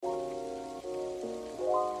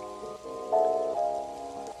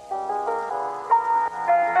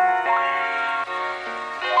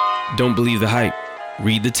Don't believe the hype.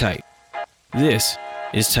 Read the type. This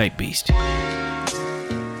is TYPBST.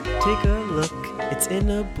 Take a look, it's in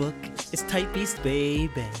a book. It's TYPBST,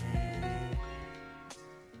 baby.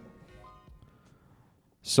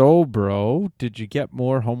 So, bro, did you get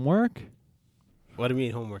more homework? What do you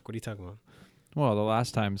mean homework? What are you talking about? Well, the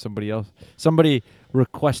last time somebody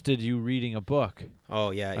requested you reading a book. Oh,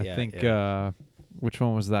 yeah, I think, which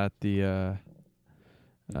one was that?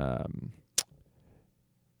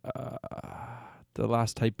 The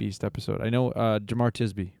last TYPBST episode. I know Jamar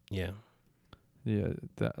Tisby. Yeah. Yeah.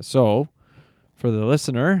 So, for the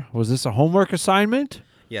listener, was this a homework assignment?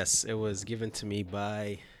 Yes, it was given to me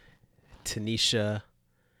by Tanisha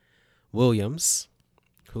Williams,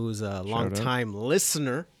 who's a long-time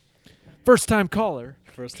listener. First-time caller.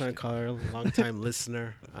 First-time caller, long-time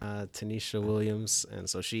listener, Tanisha Williams. And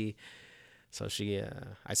so she,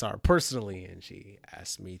 I saw her personally, and she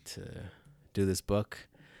asked me to do this book.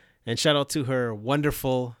 And shout out to her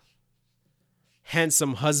wonderful,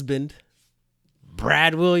 handsome husband,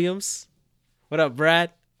 Brad Williams. What up,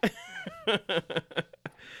 Brad?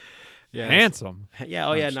 Yeah, handsome. Yeah,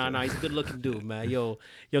 oh yeah, no, he's a good looking dude, man. Yo,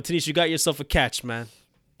 Tanisha, you got yourself a catch, man.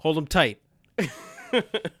 Hold him tight.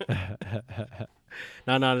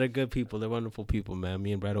 No, they're good people. They're wonderful people, man.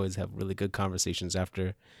 Me and Brad always have really good conversations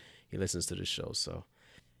after he listens to the show, so.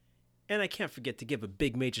 And I can't forget to give a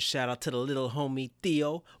big major shout out to the little homie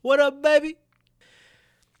Theo. What up, baby?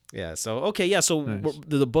 Yeah, so, okay, yeah, so nice.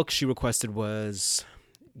 The book she requested was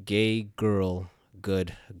Gay Girl,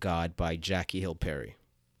 Good God by Jackie Hill Perry.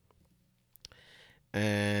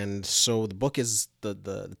 And so the book is, the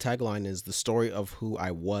tagline is the story of who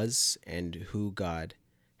I was and who God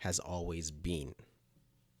has always been.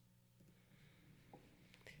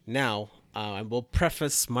 Now, I will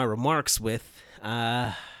preface my remarks with,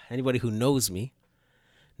 anybody who knows me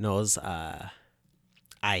knows I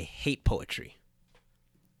hate poetry.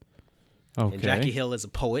 Okay. And Jackie Hill is a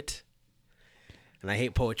poet, and I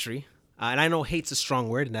hate poetry. And I know hate's a strong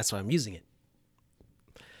word, and that's why I'm using it.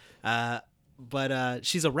 But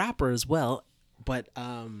she's a rapper as well. But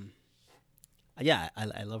yeah,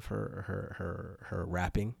 I love her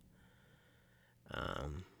rapping.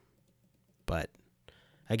 But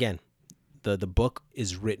again, the book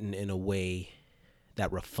is written in a way that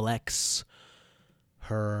reflects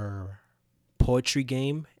her poetry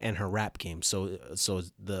game and her rap game. So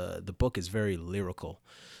the book is very lyrical.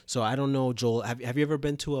 So I don't know, Joel, have you ever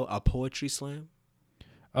been to a poetry slam?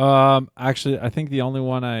 Actually, I think the only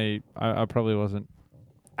one I probably wasn't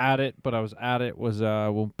at it, but I was at it was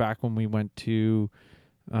back when we went to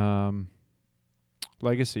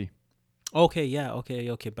Legacy. Okay, yeah,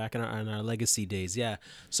 okay. Back in our Legacy days, yeah.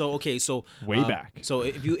 So Way back. So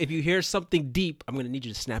if you hear something deep, I'm gonna need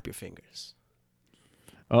you to snap your fingers.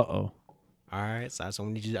 Uh-oh. All right, so I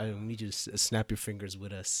need you to snap your fingers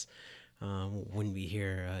with us when we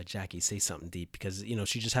hear Jackie say something deep, because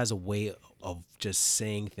she just has a way of just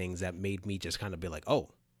saying things that made me just kind of be like, oh,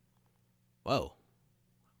 whoa,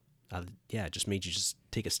 yeah, it just made you just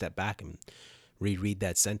take a step back and reread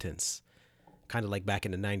that sentence, kind of like back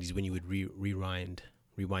in the 90s when you would rewind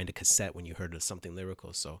a cassette when you heard of something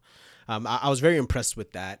lyrical. So I was very impressed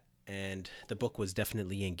with that, and the book was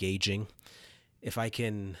definitely engaging. If I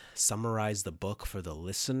can summarize the book for the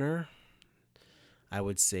listener, I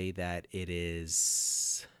would say that it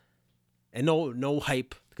is, and no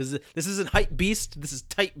hype, because this isn't Hype Beast, this is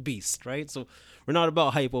TYPBST, right? So we're not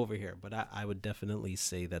about hype over here, but I would definitely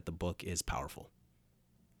say that the book is powerful.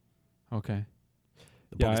 Okay.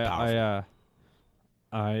 The book is powerful.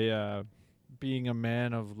 I being a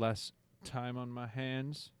man of less time on my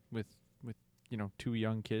hands with 2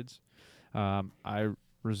 young kids, I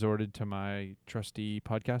resorted to my trusty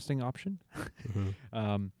podcasting option.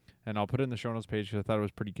 Mm-hmm. And I'll put it in the show notes page because I thought it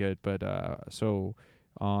was pretty good. But so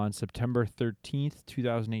on September 13th,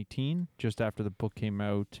 2018, just after the book came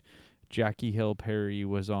out, Jackie Hill Perry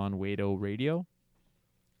was on Wado Radio.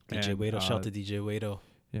 DJ Wado, shout out to DJ Wado.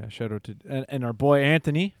 Yeah, shout out to and our boy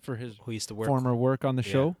Anthony for his who used to former work on the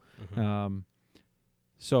show. Mm-hmm.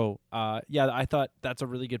 So I thought that's a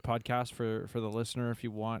really good podcast for the listener. If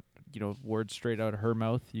you want, words straight out of her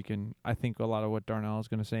mouth, you can. I think a lot of what Darnell is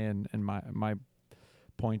going to say and my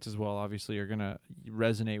points as well, obviously, are going to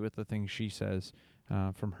resonate with the things she says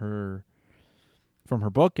from her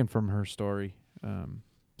book and from her story.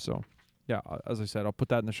 So yeah, as I said, I'll put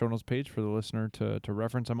that in the show notes page for the listener to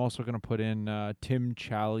reference. I'm also going to put in Tim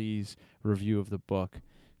Challies' review of the book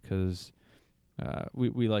because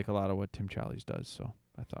we like a lot of what Tim Challies does. So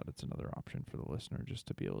I thought it's another option for the listener just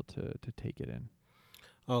to be able to take it in.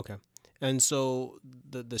 Okay. And so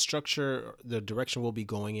the structure, the direction we'll be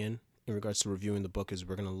going in in regards to reviewing the book is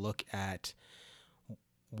we're going to look at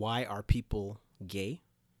why are people gay?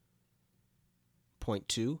 Point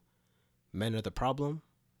 2, men are the problem.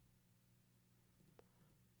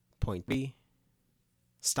 Point 3,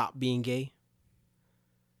 stop being gay.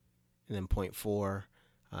 And then point 4,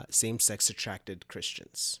 same-sex attracted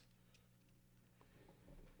Christians.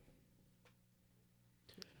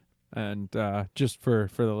 And just for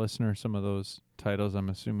the listener, some of those titles I'm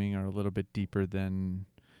assuming are a little bit deeper than,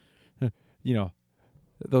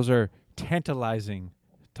 those are tantalizing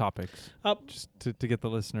topics. Just to get the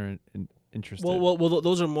listener interested. Well,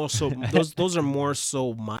 those are more so those are more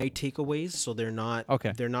so my takeaways. So they're not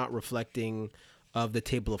They're not reflecting of the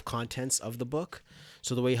table of contents of the book.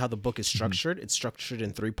 So the way how the book is structured, it's structured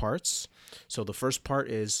in 3 parts. So the first part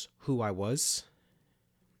is who I was,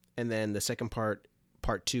 and then the second part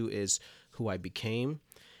 2 is who I became,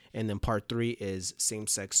 and then part 3 is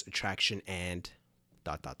same-sex attraction and ...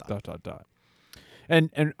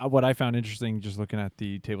 And what I found interesting, just looking at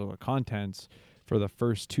the table of contents for the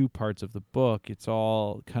first 2 parts of the book, it's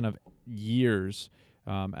all kind of years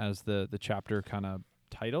as the chapter kind of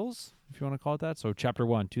titles, if you want to call it that. So chapter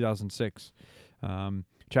 1, 2006.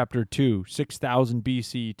 Chapter 2, 6000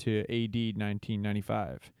 BC to AD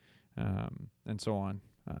 1995, and so on.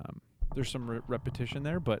 There's some repetition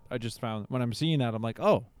there, but I just found when I'm seeing that, I'm like,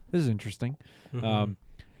 oh, this is interesting. Mm-hmm.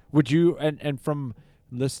 Would you, and from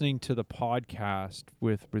listening to the podcast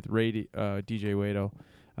with DJ Wado,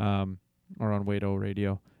 or on Wado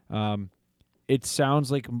Radio, it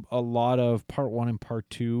sounds like a lot of part 1 and part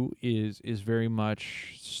 2 is very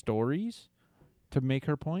much stories to make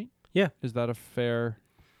her point. Yeah. Is that a fair?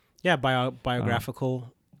 Yeah,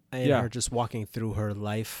 biographical, and yeah. her just walking through her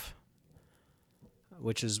life,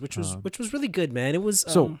 which was really good, man. It was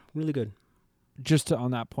really good. Just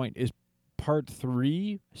on that point, is part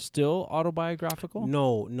 3 still autobiographical?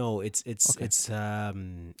 No, it's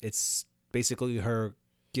basically her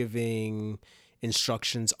giving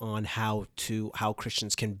instructions on how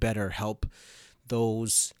Christians can better help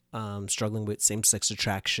those struggling with same-sex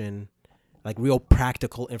attraction, like real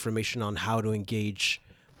practical information on how to engage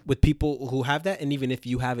with people who have that, and even if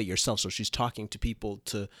you have it yourself. So she's talking to people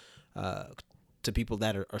to people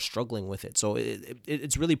that are struggling with it. So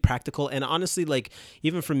it's really practical. And honestly, like,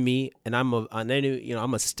 even for me, and I'm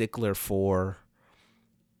a stickler for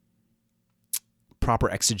proper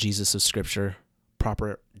exegesis of scripture,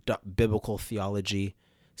 proper biblical theology,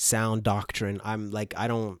 sound doctrine. I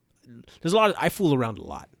fool around a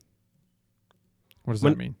lot. What does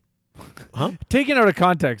that mean? Huh? Taken out of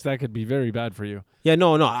context, that could be very bad for you. Yeah,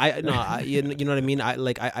 no, you know what I mean?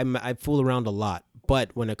 I fool around a lot,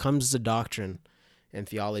 but when it comes to doctrine and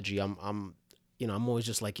theology, I'm always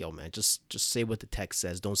just like, yo, man, just say what the text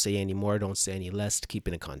says. Don't say any more, don't say any less, to keep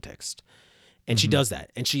it in context. And she does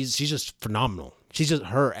that, and she's just phenomenal. She's just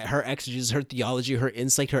her exegesis, her theology, her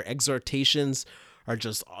insight, her exhortations are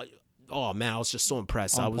just, oh man, I was just so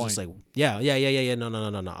impressed. I was just like, yeah, no.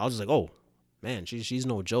 I was just like, oh man, she's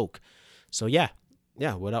no joke. So yeah.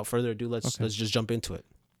 Without further ado, let's just jump into it.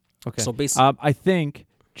 Okay. So basically, I think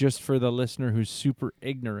just for the listener who's super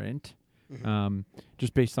ignorant,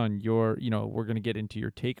 just based on your, we're going to get into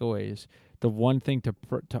your takeaways. The one thing to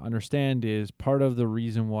understand is part of the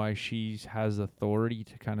reason why she has authority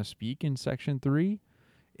to kind of speak in section 3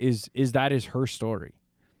 is her story,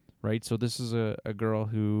 right? So this is a girl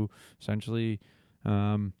who essentially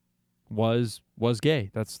was gay.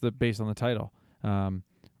 That's based on the title,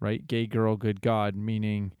 right? Gay girl, good God,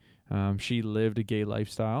 meaning she lived a gay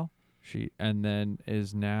lifestyle. And then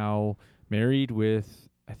is now married with,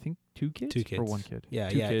 I think, 2 kids? 2 kids. Or 1 kid? Yeah,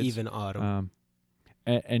 2 kids. Eve and Autumn.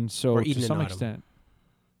 And so or to Eden some and Autumn. extent,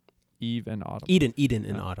 Eve and Autumn. Eden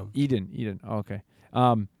and Autumn. Eden. Oh, okay.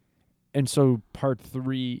 And so part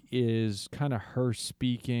 3 is kind of her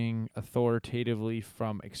speaking authoritatively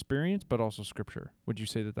from experience, but also scripture. Would you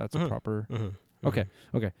say that that's a proper? Okay.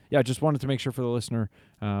 Yeah, just wanted to make sure for the listener,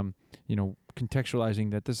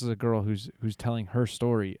 contextualizing that this is a girl who's telling her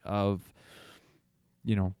story of,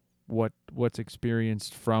 what's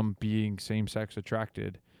experienced from being same-sex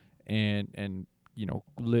attracted, and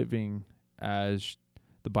living as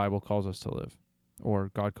the Bible calls us to live,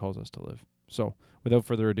 or God calls us to live. So, without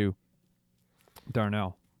further ado,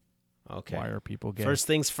 Darnell. Okay. Why are people gay? First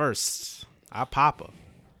things first. Our papa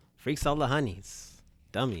freaks all the honeys,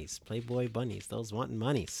 dummies, playboy bunnies, those wanting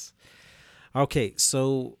monies. Okay,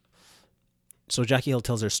 so Jackie Hill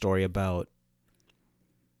tells her story about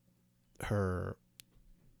her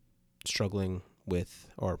struggling with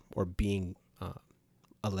or being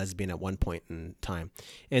a lesbian at one point in time.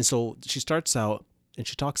 And so she starts out and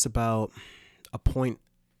she talks about a point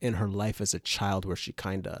in her life as a child where she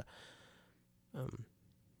kind of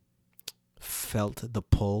felt the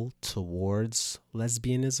pull towards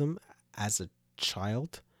lesbianism as a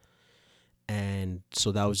child. And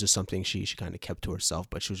so that was just something she kind of kept to herself.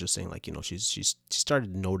 But she was just saying, like, she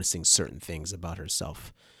started noticing certain things about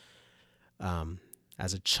herself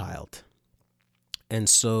as a child. And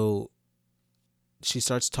so she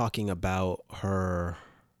starts talking about her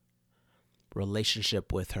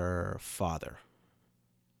relationship with her father.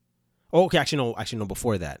 Oh, okay, actually no,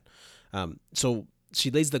 before that. So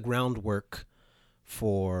she lays the groundwork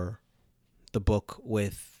for the book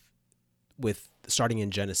with starting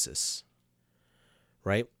in Genesis,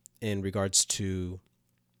 right? In regards to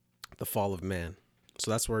the fall of man.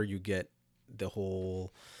 So that's where you get the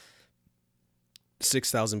whole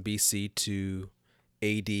 6000 BC to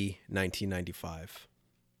AD 1995.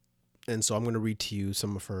 And so I'm going to read to you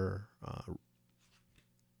some of her I'm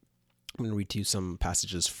going to read to you some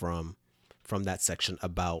passages from that section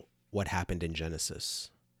about what happened in Genesis.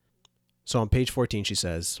 So on page 14, she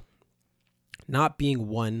says, "Not being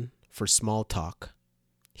one for small talk,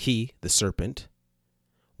 he, the serpent,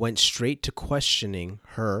 went straight to questioning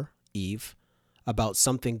her, Eve, about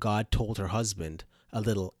something God told her husband a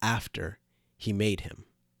little after he made him."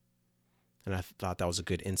 And I thought that was a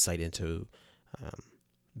good insight into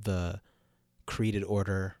the created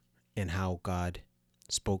order and how God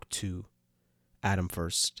spoke to Adam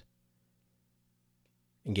first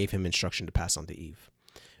and gave him instruction to pass on to Eve.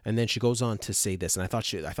 And then she goes on to say this, and I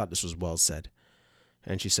thought this was well said.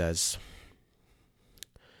 And she says,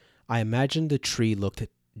 "I imagined the tree looked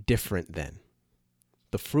different then.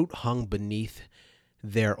 The fruit hung beneath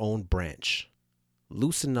their own branch,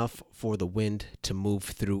 loose enough for the wind to move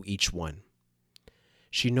through each one.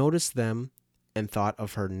 She noticed them and thought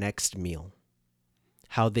of her next meal,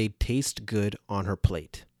 how they'd taste good on her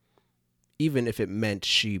plate, even if it meant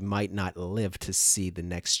she might not live to see the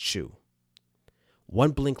next chew.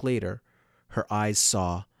 One blink later, her eyes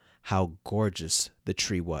saw how gorgeous the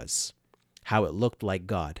tree was, how it looked like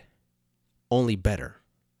God. Only better,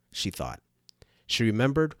 she thought. She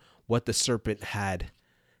remembered what the serpent had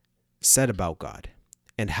said about God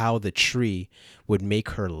and how the tree would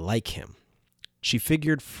make her like him. She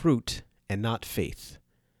figured fruit and not faith,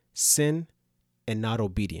 sin and not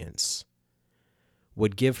obedience,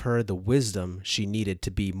 would give her the wisdom she needed to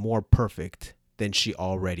be more perfect than she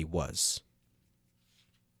already was."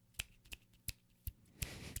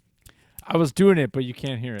 I was doing it, but you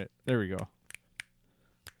can't hear it. There we go.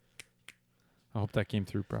 I hope that came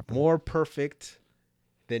through properly. More perfect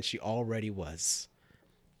than she already was.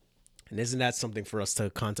 And isn't that something for us to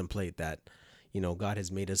contemplate, that, God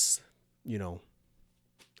has made us,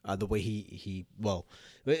 the way he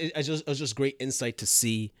it was just great insight to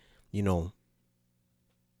see,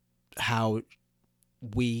 how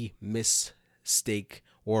we mistake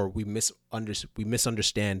or we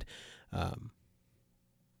misunderstand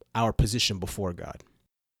our position before God.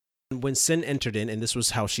 When sin entered in, and this was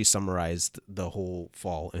how she summarized the whole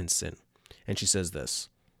fall and sin. And she says this: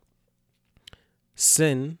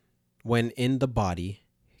 "Sin, when in the body,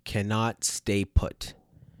 cannot stay put.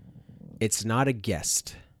 It's not a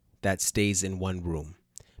guest that stays in one room,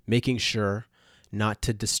 making sure not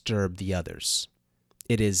to disturb the others.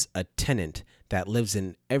 It is a tenant that lives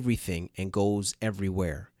in everything and goes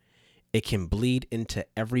everywhere. It can bleed into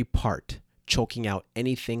every part, choking out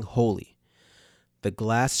anything holy. The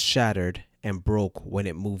glass shattered and broke when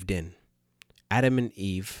it moved in. Adam and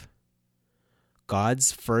Eve,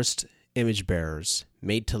 God's first image bearers,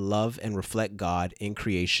 made to love and reflect God in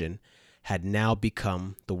creation, had now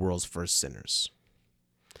become the world's first sinners."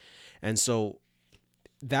 And so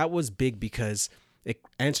that was big because it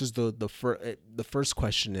answers the first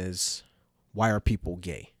question is, why are people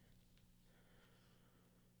gay?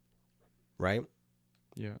 Right?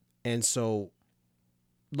 Yeah. And so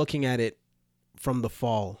looking at it from the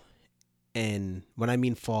fall, and when I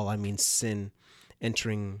mean fall, I mean sin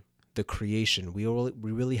entering the creation, we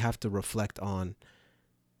really have to reflect on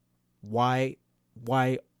why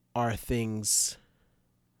are things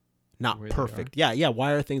not perfect? Yeah.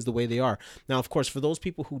 Why are things the way they are? Now, of course, for those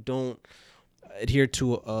people who don't adhere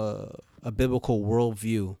to a biblical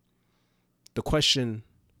worldview, the question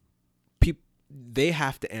they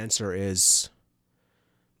have to answer is,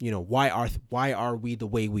 why are we the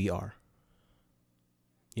way we are?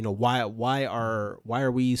 Why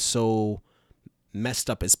are we so messed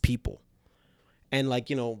up as people? And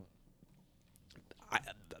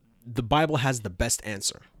the Bible has the best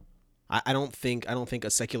answer. I don't think a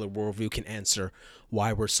secular worldview can answer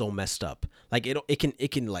why we're so messed up. Like it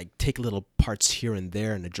can like take little parts here and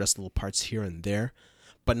there and address little parts here and there,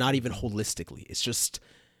 but not even holistically. It's just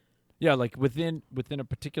Yeah, like within a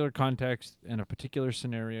particular context and a particular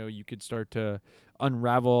scenario, you could start to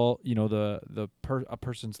unravel, a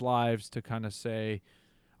person's lives to kind of say,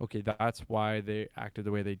 okay, that's why they acted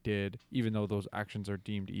the way they did, even though those actions are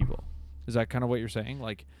deemed evil. Is that kind of what you're saying?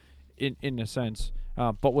 Like, in a sense,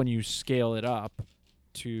 but when you scale it up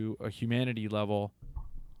to a humanity level,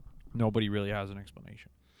 nobody really has an explanation.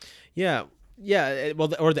 Yeah, yeah.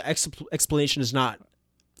 Well, or the explanation is not.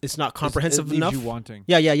 It's not comprehensive it leaves enough. you wanting.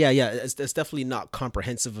 Yeah. It's definitely not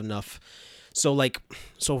comprehensive enough. So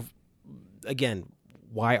again,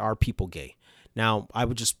 why are people gay? Now, I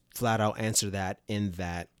would just flat out answer that in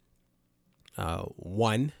that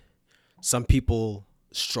one, some people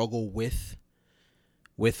struggle with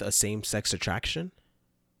a same sex attraction,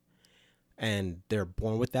 and they're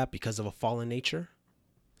born with that because of a fallen nature.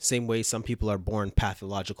 Same way some people are born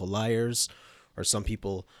pathological liars, or some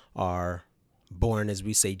people are born, as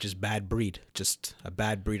we say, just a bad breed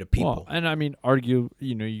of people. Well, and I mean,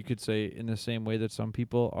 you could say in the same way that some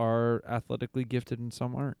people are athletically gifted and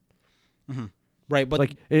some aren't. Mm-hmm. Right, but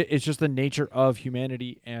like it's just the nature of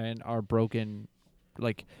humanity and our broken.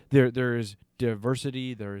 Like there is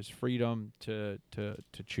diversity, there is freedom to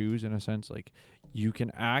choose, in a sense. Like, you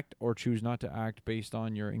can act or choose not to act based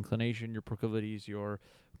on your inclination, your proclivities,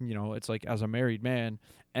 it's like, as a married man,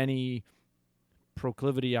 any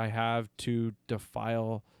proclivity I have to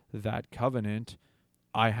defile that covenant,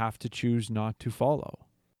 I have to choose not to follow.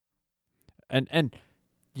 And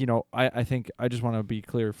I think I just want to be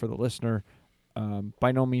clear for the listener.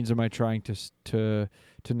 By no means am I trying to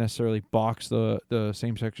necessarily box the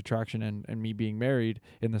same sex attraction and me being married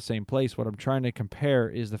in the same place. What I'm trying to compare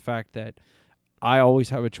is the fact that I always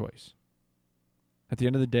have a choice. At the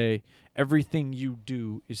end of the day, everything you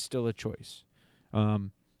do is still a choice.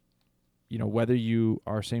 Whether you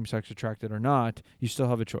are same sex attracted or not, you still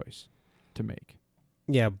have a choice to make.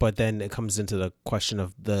 Yeah, but then it comes into the question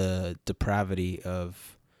of the depravity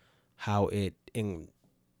of how it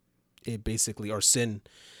basically, or sin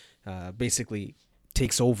basically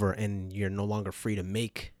takes over, and you're no longer free to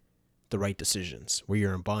make the right decisions, where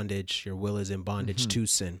you're in bondage, your will is in bondage to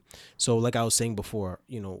sin. So like I was saying before,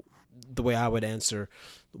 the way I would answer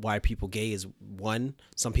why people gay is, one,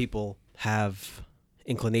 some people have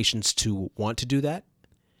inclinations to want to do that,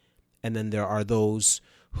 and then there are those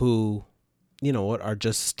who are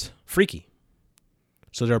just freaky.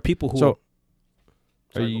 So there are people who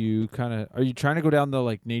are you trying to go down the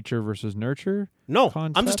like nature versus nurture? No,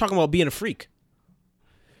 concept? I'm just talking about being a freak.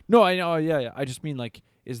 No, I know. Yeah. I just mean, like,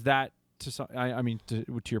 is that to some? I mean,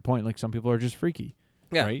 to your point, like, some people are just freaky,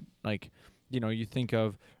 right? Like, you think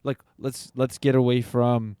of, like, let's get away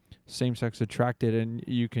from same-sex attracted, and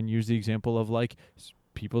you can use the example of, like,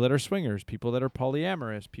 people that are swingers, people that are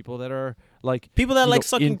polyamorous, people that are like like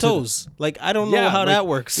sucking toes. Like, I don't know how that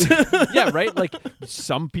works. Yeah, right. Like,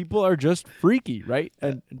 some people are just freaky, right?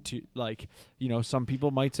 And to, like, some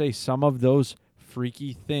people might say some of those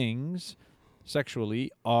freaky things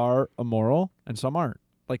sexually are immoral and some aren't.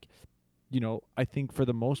 Like, I think for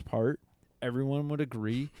the most part, everyone would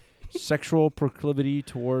agree sexual proclivity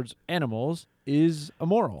towards animals is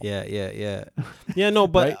immoral. Yeah. No,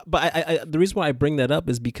 but Right? but I the reason why I bring that up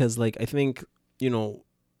is because, like, I think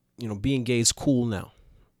being gay is cool now.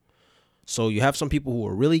 So you have some people who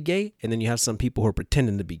are really gay, and then you have some people who are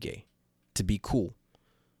pretending to be gay, to be cool.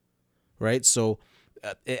 Right? So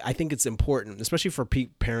I think it's important, especially for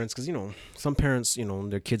parents, because some parents,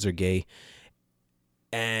 their kids are gay,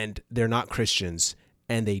 and they're not Christians,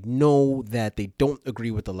 and they know that they don't agree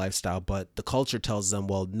with the lifestyle, but the culture tells them,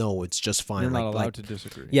 well, no, it's just fine. You're not allowed to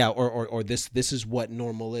disagree. Yeah, or this is what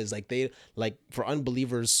normal is. Like for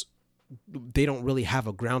unbelievers, they don't really have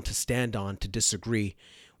a ground to stand on to disagree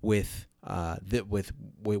with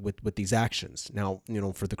with these actions. Now,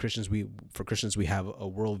 for Christians, we have a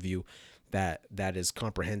worldview that is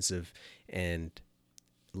comprehensive and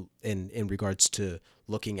in regards to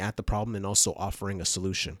looking at the problem and also offering a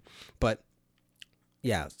solution. But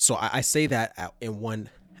yeah, so I say that in one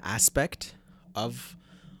aspect of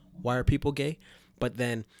why are people gay, but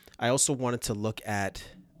then I also wanted to look at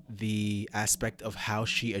the aspect of how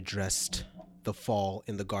she addressed the fall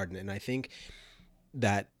in the garden. And I think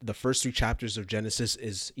that the first 3 chapters of Genesis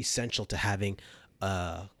is essential to having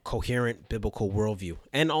a coherent biblical worldview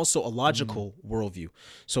and also a logical worldview.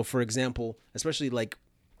 So, for example, especially like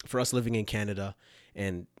for us living in Canada,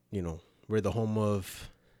 and we're the home of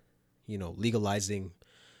legalizing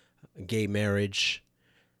gay marriage.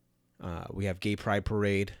 We have gay pride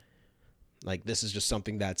parade. Like, this is just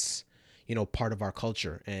something that's part of our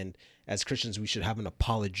culture, and as Christians we should have an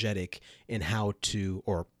apologetic in how to,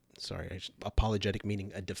 or apologetic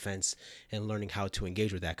meaning a defense, and learning how to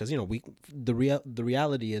engage with that. Because the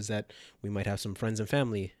reality is that we might have some friends and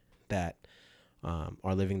family that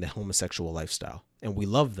are living the homosexual lifestyle, and we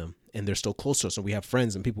love them, and they're still close to us. So we have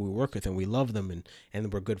friends and people we work with, and we love them,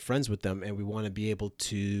 and we're good friends with them, and we want to be able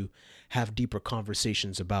to have deeper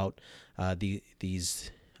conversations about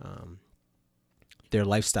these their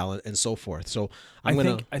lifestyle and so forth. So I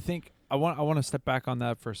think I want to step back on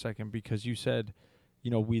that for a second, because you said,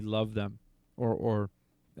 we love them,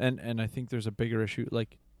 and I think there's a bigger issue,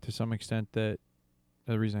 like, to some extent, that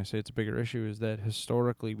the reason I say it's a bigger issue is that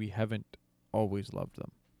historically we haven't always loved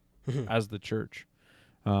them as the church.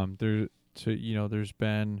 There's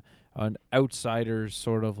been an outsider's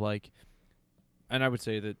sort of like, and I would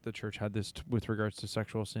say that the church had this with regards to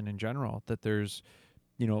sexual sin in general, that there's,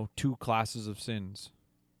 two classes of sins.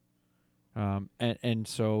 And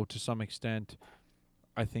so to some extent,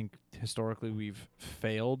 I think historically we've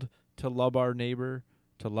failed to love our neighbor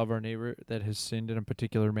that has sinned in a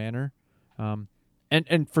particular manner.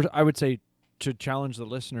 And for, I would say, to challenge the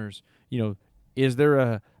listeners, is there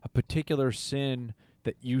a particular sin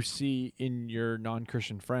that you see in your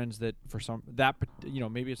non-Christian friends that for some, that,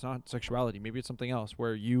 maybe it's not sexuality, maybe it's something else,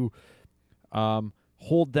 where you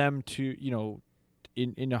hold them to,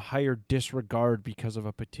 in a higher disregard because of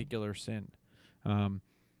a particular sin?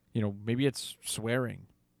 Maybe it's swearing,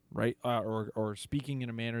 right? Or speaking in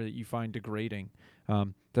a manner that you find degrading.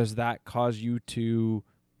 Does that cause you to,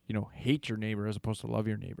 hate your neighbor as opposed to love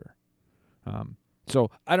your neighbor? So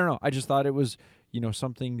I don't know. I just thought it was,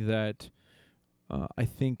 something that I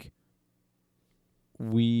think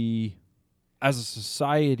we, as a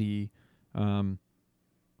society, I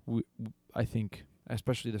think,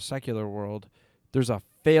 especially the secular world, there's a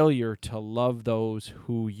failure to love those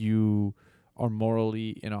who you are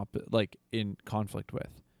morally in conflict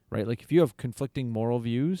with, right? Like, if you have conflicting moral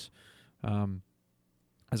views,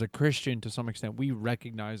 as a Christian, to some extent, we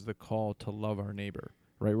recognize the call to love our neighbor,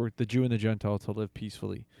 right? We're the Jew and the Gentile to live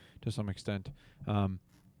peacefully to some extent.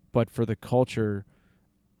 But for the culture,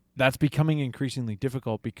 that's becoming increasingly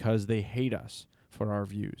difficult because they hate us for our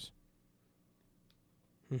views.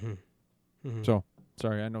 So,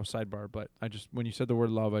 sorry, I know sidebar, but when you said the word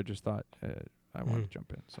love, I just thought I wanted to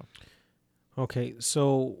jump in. So, okay,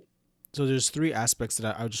 so there's three aspects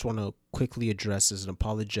that I just want to quickly address as an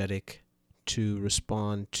apologetic to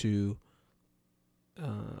respond to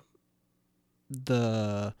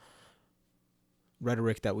the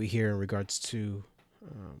rhetoric that we hear in regards to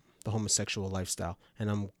the homosexual lifestyle. And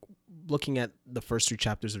I'm looking at the first three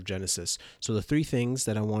chapters of Genesis. So the three things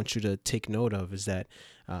that I want you to take note of is that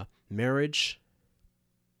marriage,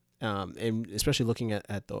 and especially looking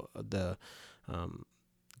at the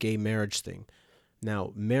gay marriage thing.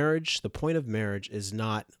 Now, marriage, the point of marriage is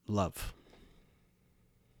not love.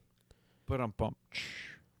 but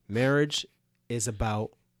Marriage is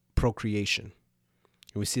about procreation.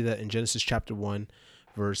 And we see that in Genesis chapter 1,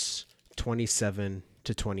 verse 27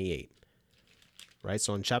 to 28. Right?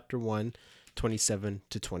 So in chapter 1, 27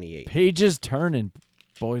 to 28. Pages turning,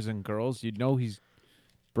 boys and girls. He's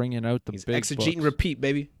bringing out the He's big exegete books. and repeat,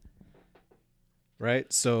 baby.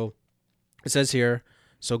 Right? So it says here,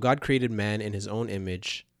 so God created man in his own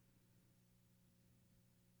image.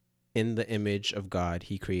 In the image of God,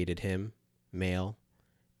 he created him, male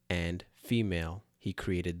and female, he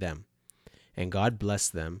created them. And God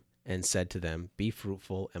blessed them and said to them, be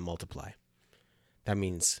fruitful and multiply. That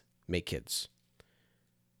means make kids.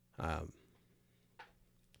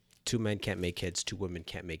 Two men can't make kids. Two women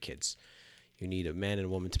can't make kids. You need a man and a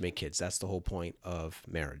woman to make kids. That's the whole point of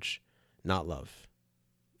marriage, not love.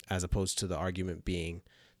 As opposed to the argument being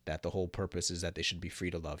that the whole purpose is that they should be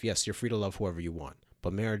free to love. Yes, you're free to love whoever you want.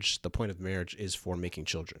 But marriage, the point of marriage is for making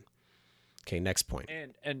children. Okay, next point.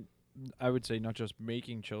 And I would say not just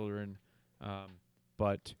making children,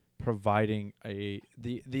 but providing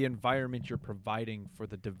the environment you're providing for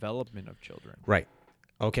the development of children. Right.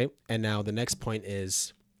 Okay. And now the next point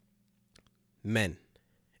is men,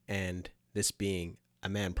 and this being a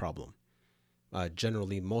man problem.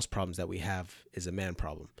 Generally, most problems that we have is a man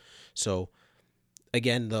problem. So,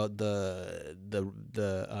 again, the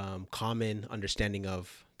common understanding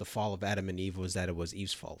of the fall of Adam and Eve was that it was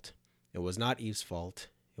Eve's fault. It was not Eve's fault.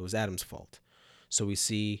 It was Adam's fault. So we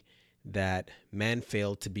see that man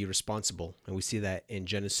failed to be responsible, and we see that in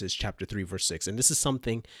Genesis chapter 3, verse 6. And this is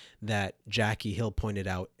something that Jackie Hill pointed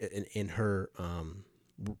out in her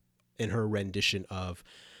rendition of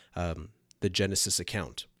the Genesis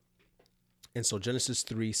account. And so Genesis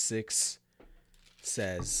 3:6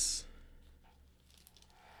 says,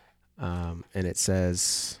 and it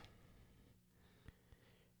says,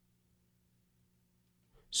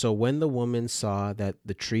 So when the woman saw that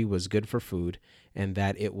the tree was good for food, and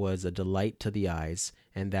that it was a delight to the eyes,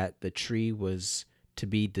 and that the tree was to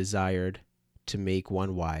be desired to make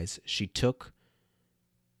one wise, she took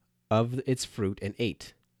of its fruit and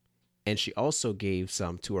ate. And she also gave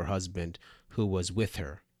some to her husband who was with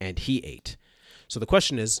her, and he ate. So the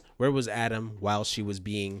question is, where was Adam while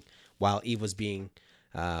Eve was being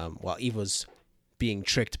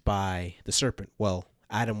tricked by the serpent? Well,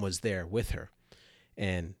 Adam was there with her,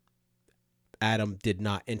 and Adam did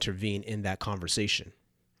not intervene in that conversation.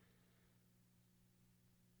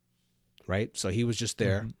 Right? So he was just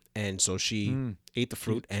there, and so she ate the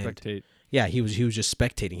fruit, and Spectate. yeah, he was just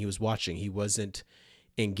spectating. He was watching. He wasn't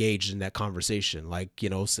engaged in that conversation, like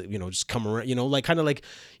just come around, like kind of like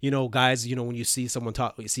guys, when you see someone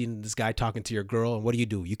you see this guy talking to your girl, and what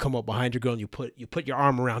do? You come up behind your girl and you put your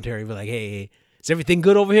arm around her and be like, hey, is everything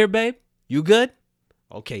good over here, babe? You good?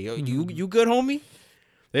 Okay, you good, homie?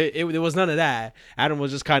 It was none of that. Adam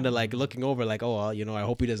was just kind of like looking over, like, oh, I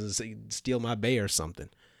hope he doesn't steal my bae or something.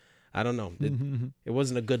 I don't know. It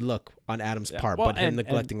wasn't a good look on Adam's part, but him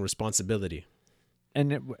neglecting responsibility.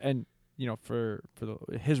 And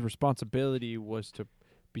his responsibility was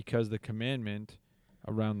because the commandment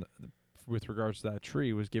around with regards to that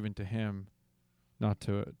tree was given to him, not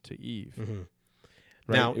to Eve. Mm-hmm.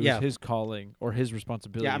 Right? Now, it was his calling or his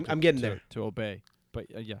responsibility. Yeah, I'm getting there to obey. But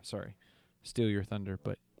sorry, steal your thunder.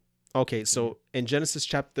 But okay, so in Genesis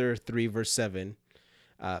chapter 3, verse 7,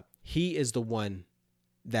 he is the one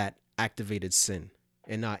that activated sin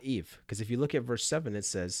and not Eve. Because if you look at verse 7, it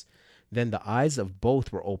says, then the eyes of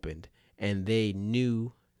both were opened, and they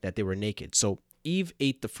knew that they were naked. So Eve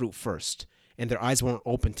ate the fruit first, and their eyes weren't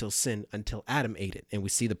open until Adam ate it. And we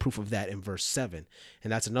see the proof of that in verse 7.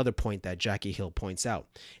 And that's another point that Jackie Hill points out.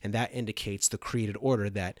 And that indicates the created order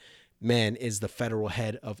that man is the federal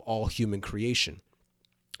head of all human creation.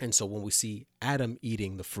 And so when we see Adam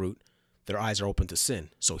eating the fruit, their eyes are open to sin.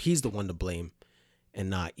 So he's the one to blame and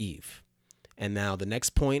not Eve. And now the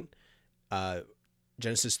next point,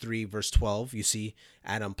 Genesis 3, verse 12, you see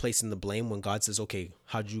Adam placing the blame when God says, okay,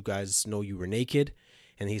 how did you guys know you were naked?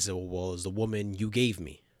 And he said, well, it was the woman you gave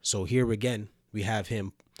me. So here again, we have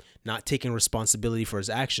him not taking responsibility for his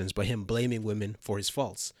actions, but him blaming women for his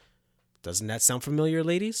faults. Doesn't that sound familiar,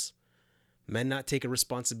 ladies? Men not taking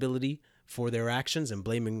responsibility for their actions and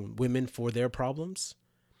blaming women for their problems.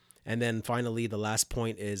 And then finally, the last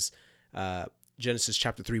point is Genesis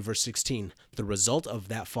chapter 3, verse 16. The result of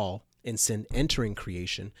that fall in sin entering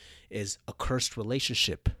creation is a cursed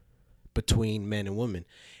relationship between men and women.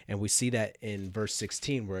 And we see that in verse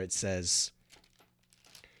 16 where it says,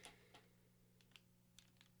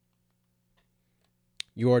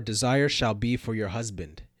 your desire shall be for your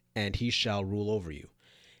husband, and he shall rule over you.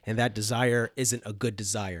 And that desire isn't a good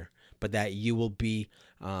desire, but that you will be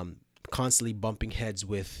constantly bumping heads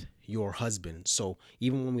with your husband. So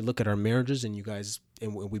even when we look at our marriages and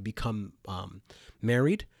when we become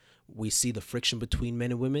married, we see the friction between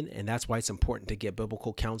men and women, and that's why it's important to get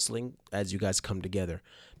biblical counseling as you guys come together,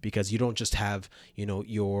 because you don't just have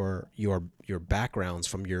your backgrounds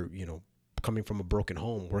from your coming from a broken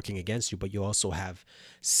home working against you, but you also have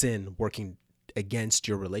sin working against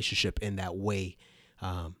your relationship in that way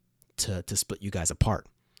to split you guys apart.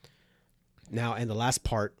 Now, and the last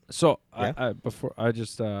part. So yeah? That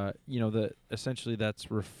essentially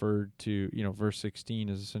that's referred to, verse 16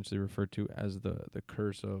 is essentially referred to as the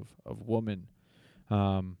curse of woman.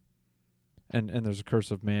 And there's a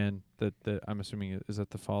curse of man that I'm assuming is that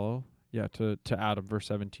the follow. Yeah. To Adam, verse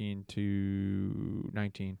 17 to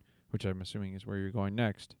 19, which I'm assuming is where you're going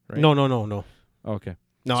next, right? No. Okay.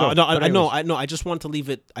 No, So, I just wanted to leave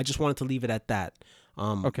it. I just wanted to leave it at that.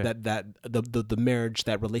 Okay. That the marriage,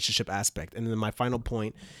 that relationship aspect, and then my final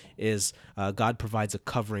point is God provides a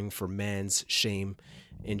covering for man's shame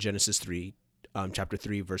in Genesis 3, chapter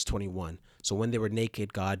 3, verse 21. So when they were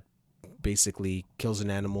naked, God basically kills an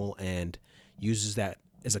animal and uses that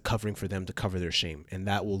as a covering for them to cover their shame, and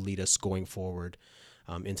that will lead us going forward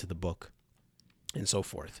into the book and so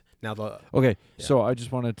forth. Now So I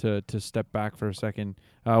just wanted to step back for a second.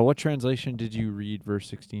 What translation did you read verse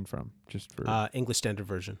 16 from? Just for English Standard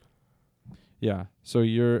Version. Yeah. So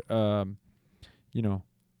you're the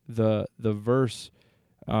verse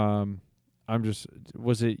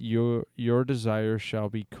was it your desire shall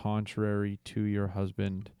be contrary to your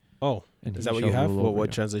husband? Oh, and is that what you have?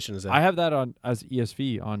 What translation is that? I have that on as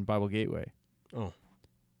ESV on Bible Gateway. Oh.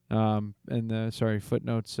 And the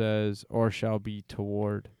footnote says or shall be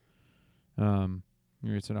toward.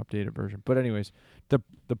 Maybe it's an updated version. But anyways, the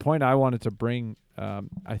point I wanted to bring,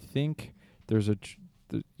 I think there's a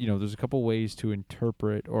couple ways to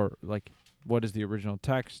interpret or like what is the original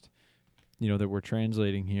text, that we're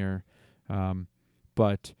translating here.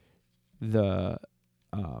 But the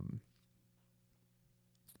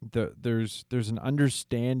there's an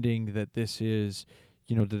understanding that this is,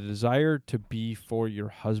 the desire to be for your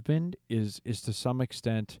husband is to some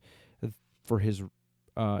extent for his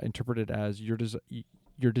interpreted as your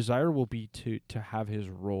desire will be to have his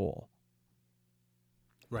role.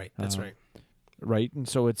 Right. That's right. Right. And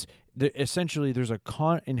so it's essentially there's a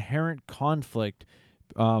inherent conflict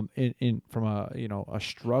in from a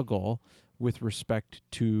struggle with respect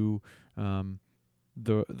to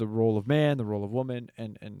the role of man, the role of woman,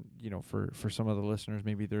 and for some of the listeners,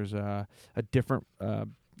 maybe there's a different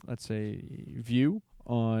let's say view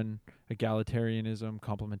on egalitarianism,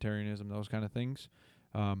 complementarianism, those kind of things.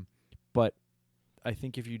 But I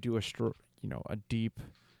think if you do a deep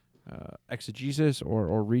exegesis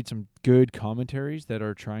or read some good commentaries that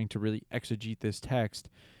are trying to really exegete this text,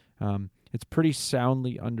 it's pretty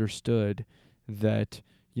soundly understood that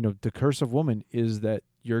the curse of woman is that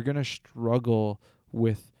you're going to struggle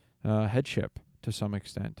with headship to some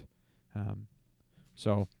extent.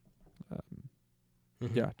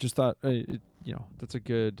 Yeah, just thought that's a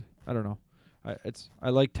good. I don't know. I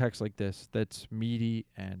like text like this that's meaty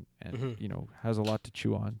and has a lot to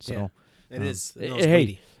chew on. So it is. No, hey,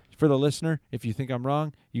 meaty. For the listener, if you think I'm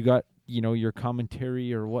wrong, you got your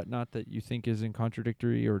commentary or whatnot that you think is in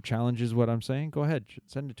contradictory or challenges what I'm saying. Go ahead,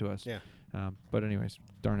 send it to us. Yeah. But anyways,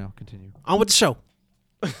 Darnell, continue. On with the show.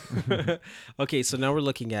 Okay, so now we're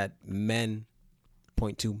looking at men.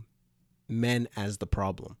 Point 2, men as the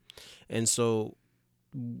problem. And so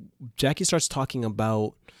Jackie starts talking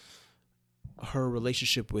about her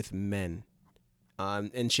relationship with men.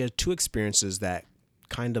 And she had 2 experiences that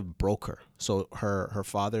kind of broke her. So her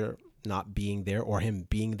father not being there, or him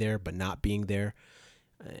being there but not being there.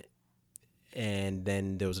 And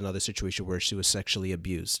then there was another situation where she was sexually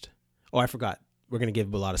abused. Oh, I forgot. We're going to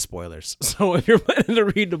give a lot of spoilers. So if you're planning to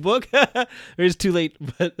read the book, it's too late.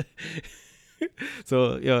 But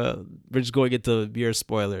so we're just going into your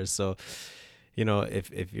spoilers. So,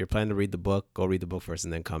 if you're planning to read the book, go read the book first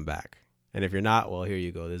and then come back. And if you're not, well, here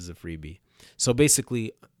you go. This is a freebie. So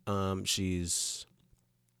basically, she was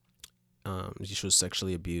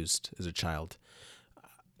sexually abused as a child.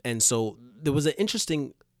 And so there was an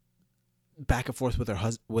interesting back and forth with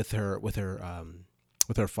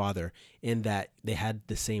her father, in that they had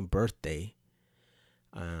the same birthday,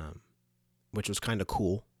 which was kind of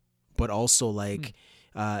cool, but also like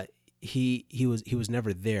he was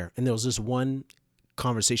never there. And there was this one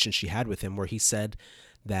conversation she had with him where he said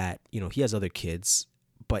that he has other kids,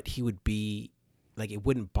 but he would be like, it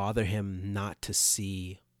wouldn't bother him not to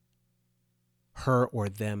see her or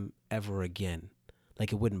them ever again.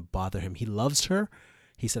 Like, it wouldn't bother him. He loves her.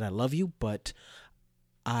 He said, I love you, but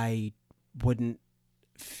I wouldn't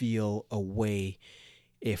feel a way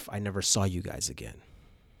if I never saw you guys again.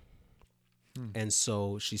 And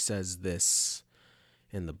so she says this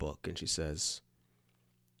in the book, and she says,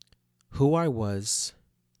 who I was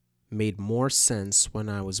made more sense when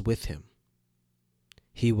I was with him.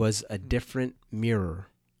 He was a different mirror.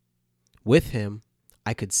 With him,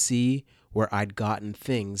 I could see where I'd gotten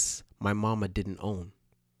things my mama didn't own.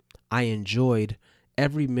 I enjoyed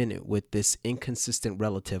every minute with this inconsistent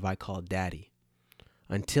relative I called daddy,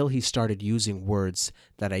 until he started using words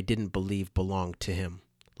that I didn't believe belonged to him,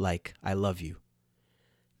 like, I love you.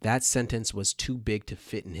 That sentence was too big to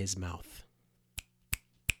fit in his mouth.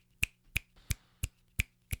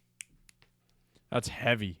 That's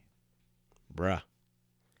heavy. Bruh.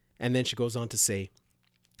 And then she goes on to say,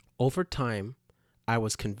 over time, I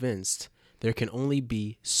was convinced there can only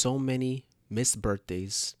be so many missed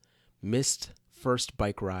birthdays, missed first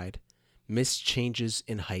bike ride, missed changes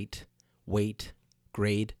in height, weight,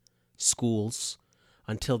 grade, schools,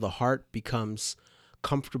 until the heart becomes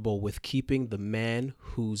comfortable with keeping the man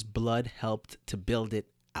whose blood helped to build it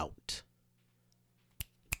out.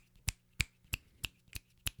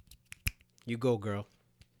 You go, girl.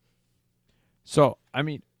 So, I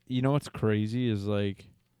mean, what's crazy is like,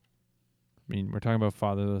 we're talking about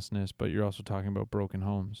fatherlessness, but you're also talking about broken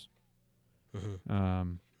homes.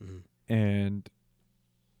 And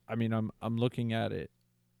I mean, I'm looking at it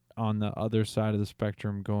on the other side of the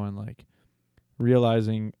spectrum, going like,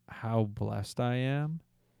 realizing how blessed I am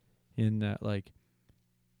in that, like,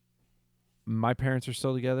 my parents are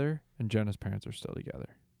still together and Jenna's parents are still together.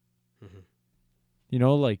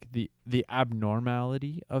 Like the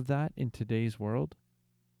abnormality of that in today's world.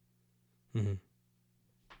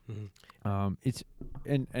 It's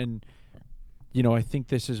and I think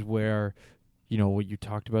this is where what you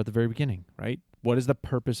talked about at the very beginning, right? What is the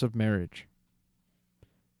purpose of marriage?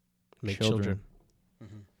 Make children.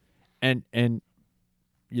 Mhm. And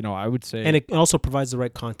I would say, And it also provides the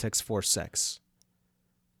right context for sex.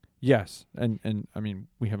 yes, and I mean,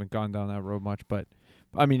 we haven't gone down that road much, but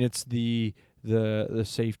I mean, it's the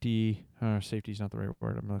safety. Safety is not the right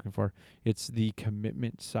word I'm looking for. It's the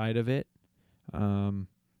commitment side of it.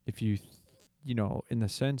 If in the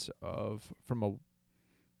sense of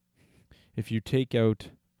if you take out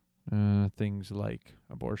things like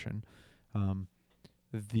abortion,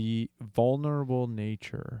 the vulnerable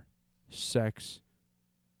nature sex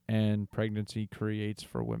and pregnancy creates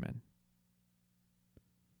for women.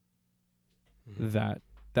 Mhm.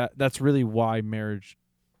 That's really why marriage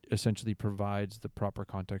essentially provides the proper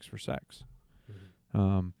context for sex.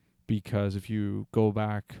 Mhm. Because if you go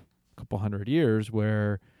back a couple hundred years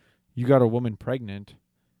where you got a woman pregnant,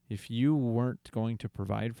 if you weren't going to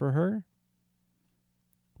provide for her,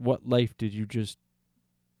 what life did you just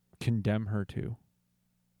condemn her to?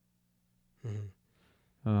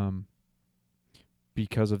 Mhm.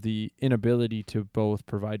 Because of the inability to both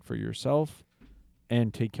provide for yourself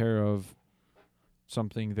and take care of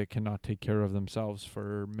something that cannot take care of themselves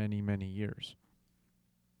for many, many years.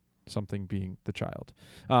 Something being the child.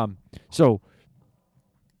 So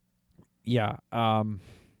yeah,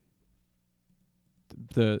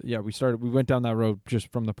 we went down that road just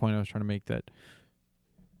from the point I was trying to make, that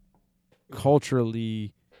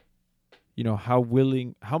culturally, how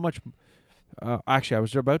much, actually, I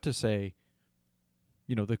was about to say,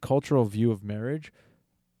 the cultural view of marriage,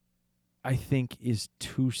 I think, is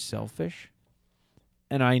too selfish.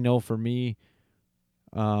 And I know for me,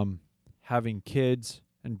 having kids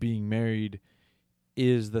and being married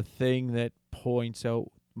is the thing that points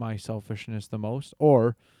out my selfishness the most,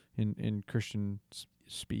 or in Christian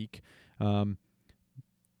speak, God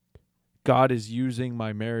is using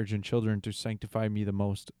my marriage and children to sanctify me the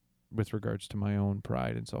most with regards to my own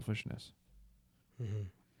pride and selfishness. Mhm.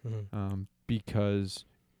 Mhm. Because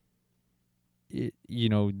the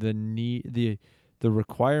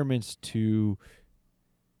requirements to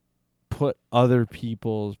put other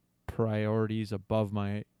people's priorities above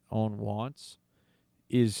my own wants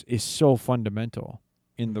is so fundamental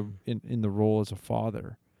in the Mhm. in the role as a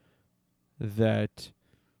father, that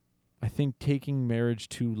I think taking marriage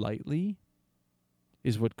too lightly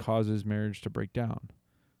is what causes marriage to break down.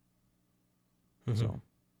 Mhm. So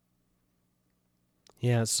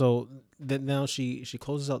Yeah, so now she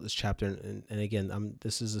closes out this chapter, and again,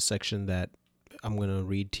 this is a section that I'm gonna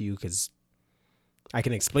read to you because I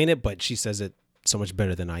can explain it, but she says it so much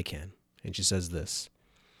better than I can. And she says this: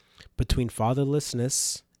 between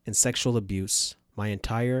fatherlessness and sexual abuse, my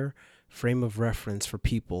entire frame of reference for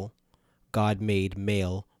people God made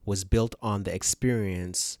male was built on the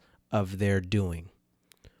experience of their doing.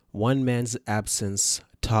 One man's absence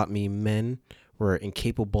taught me men were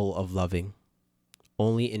incapable of loving.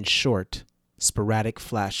 Only in short, sporadic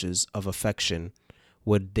flashes of affection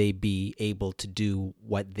would they be able to do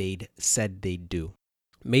what they'd said they'd do.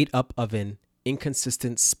 Made up of an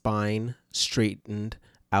inconsistent spine straightened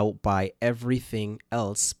out by everything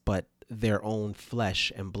else but their own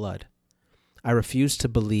flesh and blood. I refuse to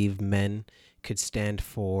believe men could stand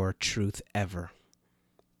for truth ever.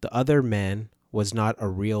 The other man was not a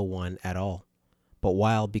real one at all, but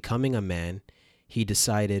while becoming a man, he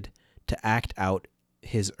decided to act out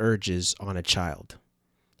his urges on a child,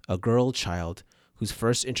 a girl child whose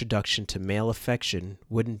first introduction to male affection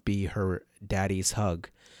wouldn't be her daddy's hug,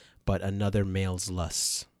 but another male's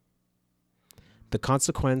lusts. The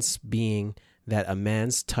consequence being that a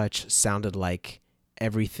man's touch sounded like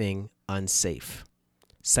everything unsafe.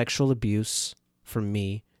 Sexual abuse, for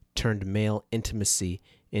me, turned male intimacy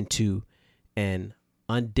into an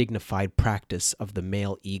undignified practice of the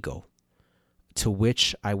male ego, to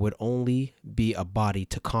which I would only be a body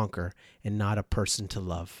to conquer and not a person to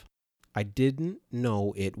love. I didn't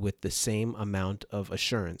know it with the same amount of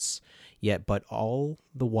assurance, yet but all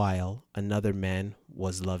the while another man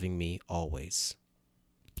was loving me always.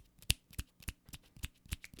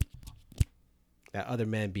 That other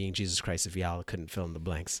man being Jesus Christ, if y'all couldn't fill in the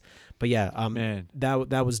blanks. But yeah, man,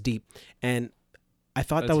 that was deep, and I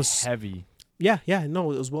thought that that's was heavy. yeah,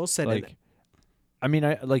 no, it was well said. And Like, I mean,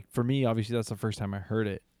 I like, for me, obviously that's the first time I heard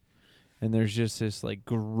it, and there's just this like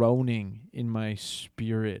groaning in my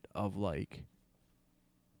spirit of like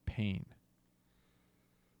pain.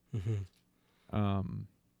 Mhm. Um,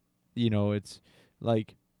 it's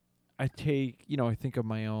like I think of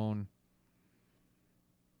my own,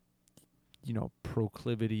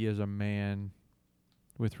 proclivity as a man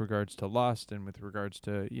with regards to lust and with regards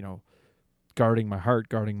to, guarding my heart,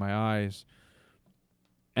 guarding my eyes,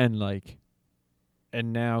 and like,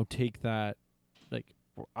 and now take that, like,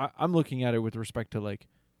 I'm looking at it with respect to, like,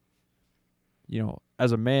 you know,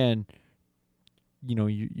 as a man, you know,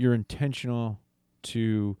 you're intentional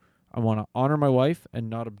to, I want to honor my wife and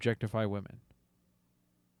not objectify women.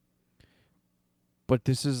 But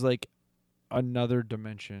this is like another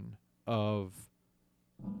dimension of,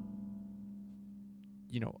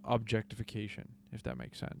 you know, objectification, if that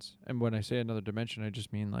makes sense. And when I say another dimension, I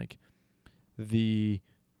just mean like the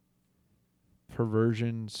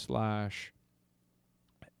perversion slash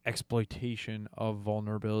exploitation of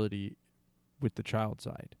vulnerability with the child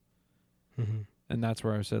side. Mm-hmm. And that's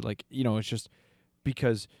where I said, like, you know, it's just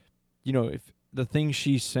because, you know, if the thing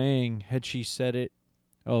she's saying, had she said it,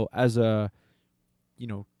 as a, you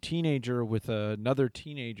know, teenager with another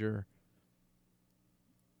teenager,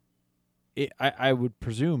 I would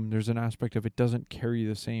presume there's an aspect of it doesn't carry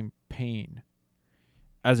the same pain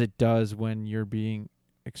as it does when you're being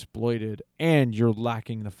exploited and you're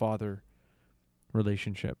lacking the father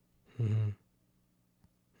relationship. Mm-hmm.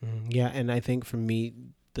 Yeah, and I think for me,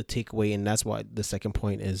 the takeaway, and that's why the second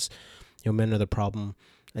point is, you know, men are the problem.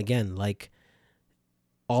 Again, like,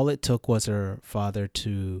 all it took was her father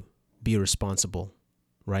to be responsible,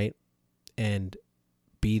 right? And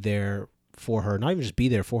be there for her. Not even just be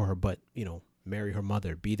there for her, but, you know, marry her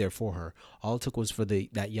mother, be there for her. All it took was for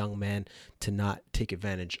that young man to not take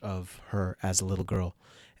advantage of her as a little girl.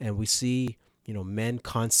 And we see, you know, men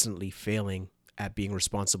constantly failing at being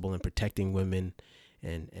responsible and protecting women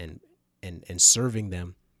and serving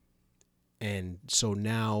them. And so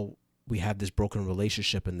now we have this broken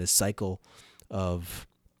relationship and this cycle of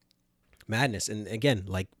madness. And again,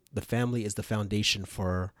 like, the family is the foundation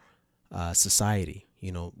for society.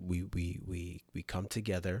 You know, we come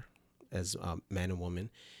together as man and woman.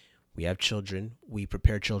 We have children. We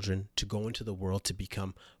prepare children to go into the world to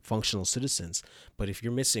become functional citizens. But if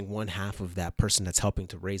you're missing one half of that person that's helping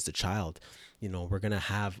to raise the child, you know, we're going to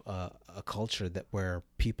have a culture that where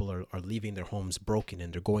people are leaving their homes broken,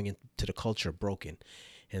 and they're going into the culture broken,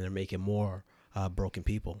 and they're making more broken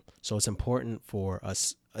people. So it's important for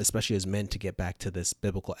us, especially as men, to get back to this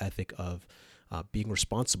biblical ethic of being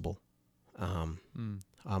responsible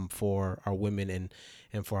for our women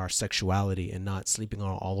and for our sexuality, and not sleeping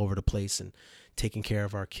all over the place, and taking care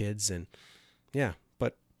of our kids. And yeah,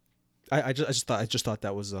 but I just thought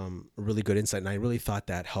that was a really good insight, and I really thought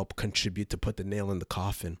that helped contribute to put the nail in the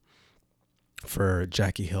coffin for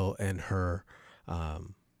Jackie Hill and her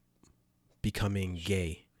becoming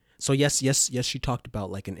gay. So yes, she talked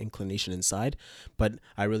about like an inclination inside, but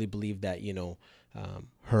I really believe that, you know,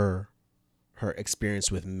 her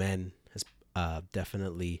experience with men has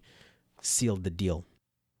definitely sealed the deal.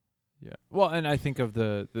 Yeah. Well, and I think of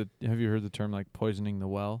the have you heard the term like poisoning the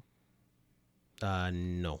well?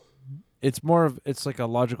 No. It's more of, it's like a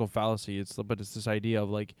logical fallacy. But it's this idea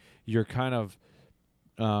of like, you're kind of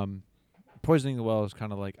poisoning the well is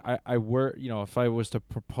kind of like, I were, you know, if I was to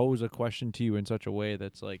propose a question to you in such a way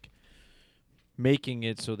that's like making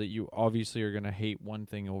it so that you obviously are going to hate one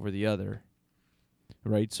thing over the other,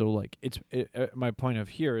 right? So like, my point of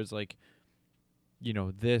here is like, you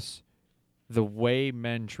know, the way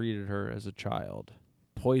men treated her as a child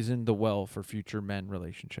poisoned the well for future men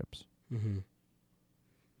relationships. Mm-hmm.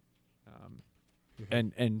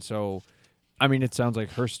 And so, I mean, it sounds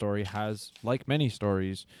like her story has, like many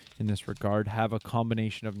stories in this regard, have a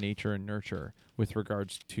combination of nature and nurture with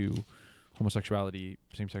regards to homosexuality,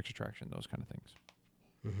 same-sex attraction, those kind of things.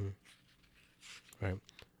 Mm-hmm. Right.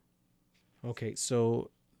 Okay,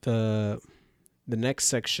 so the next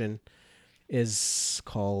section is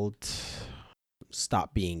called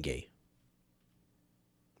 "Stop Being Gay."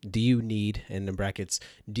 Do you need, and in brackets,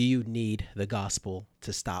 do you need the gospel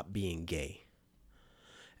to stop being gay?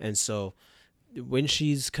 And so when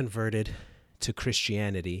she's converted to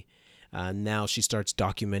Christianity, now she starts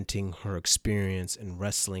documenting her experience and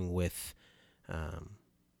wrestling with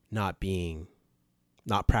not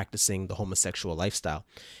practicing the homosexual lifestyle.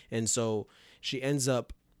 And so she ends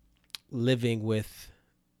up living with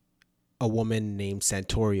a woman named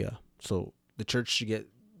Santoria. So the church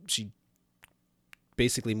she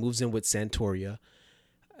basically moves in with Santoria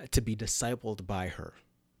to be discipled by her.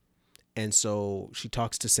 And so she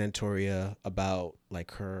talks to Santoria about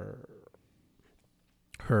like her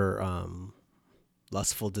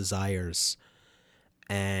lustful desires,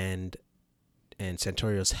 and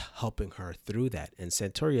Santoria's helping her through that. And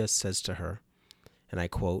Santoria says to her, and I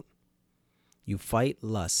quote, "You fight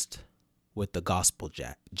lust with the gospel,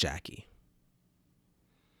 Jackie."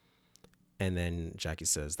 And then Jackie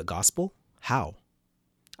says, "The gospel? How?"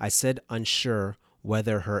 I said, unsure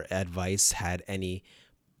whether her advice had any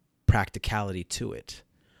practicality to it.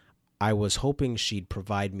 I was hoping she'd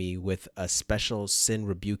provide me with a special sin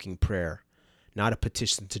rebuking prayer, not a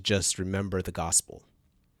petition to just remember the gospel.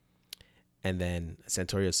 And then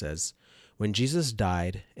Santorio says, when Jesus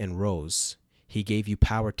died and rose, he gave you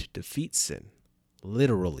power to defeat sin,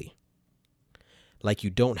 literally. Like you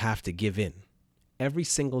don't have to give in. Every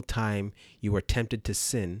single time you are tempted to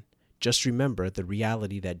sin, just remember the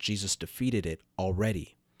reality that Jesus defeated it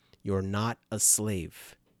already. You're not a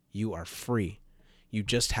slave. You are free. You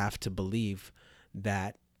just have to believe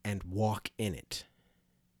that and walk in it.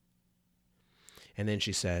 And then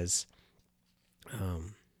she says,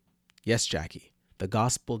 yes, Jackie, the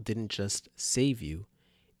gospel didn't just save you,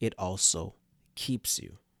 it also keeps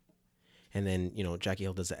you. And then, Jackie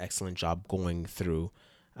Hill does an excellent job going through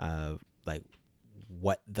like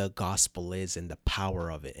what the gospel is and the power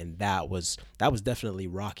of it. And that was definitely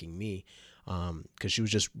rocking me, because she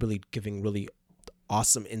was just really giving really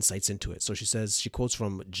awesome insights into it. So she quotes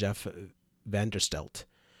from Jeff Vanderstelt,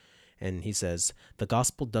 and he says, the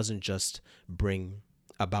gospel doesn't just bring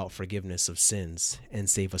about forgiveness of sins and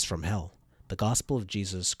save us from hell. The gospel of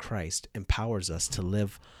Jesus Christ empowers us to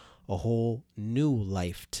live a whole new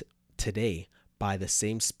life today by the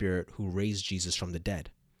same Spirit who raised Jesus from the dead.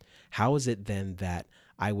 How is it then that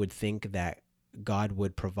I would think that God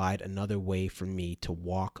would provide another way for me to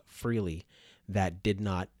walk freely that did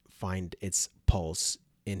not find its pulse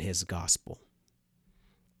in his gospel?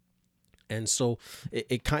 And so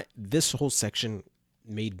this whole section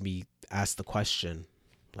made me ask the question,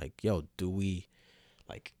 like,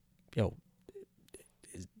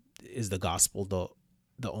 is the gospel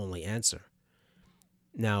the only answer?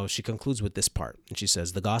 Now she concludes with this part, and she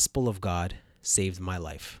says, the gospel of God saved my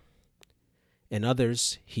life. In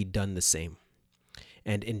others, he'd done the same.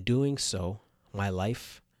 And in doing so, my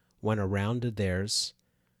life, when around theirs,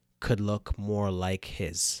 could look more like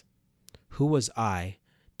his. Who was I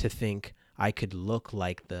to think I could look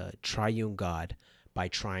like the triune God by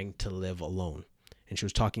trying to live alone? And she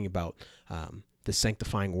was talking about the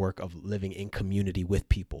sanctifying work of living in community with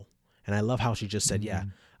people. And I love how she just said,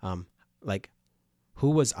 who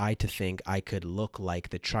was I to think I could look like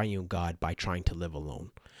the triune God by trying to live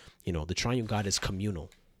alone? The triune God is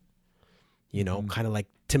communal. Kind of like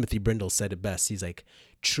Timothy Brindle said it best. He's like,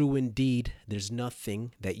 true indeed, there's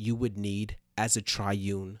nothing that you would need as a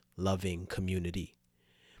triune loving community.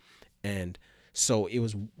 And so it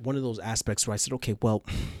was one of those aspects where I said, okay, well,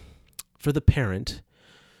 for the parent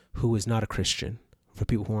who is not a Christian, for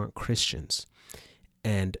people who aren't Christians,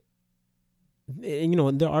 and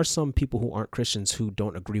there are some people who aren't Christians who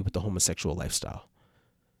don't agree with the homosexual lifestyle.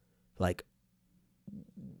 Like,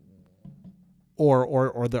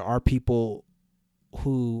 or there are people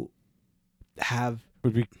who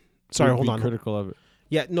would be critical of it.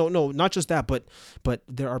 Yeah, no, not just that, but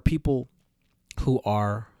there are people who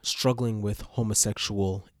are struggling with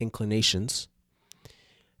homosexual inclinations,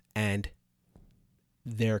 and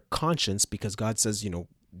their conscience, because God says,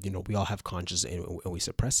 we all have conscience and we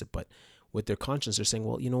suppress it, but with their conscience, they're saying,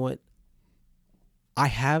 well, you know what? I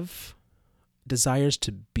have desires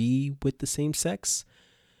to be with the same sex,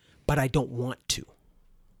 but I don't want to.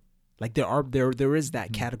 Like there is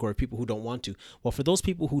that category of people who don't want to. Well, for those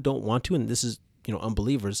people who don't want to, and this is,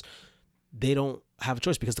 unbelievers, they don't have a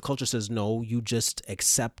choice because the culture says, no, you just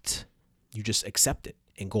accept it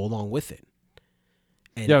and go along with it.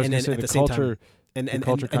 And, I was going to say the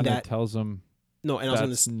culture kind of tells them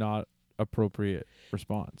that's not appropriate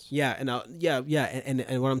response. Yeah. And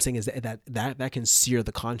and what I'm saying is that can sear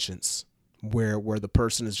the conscience where the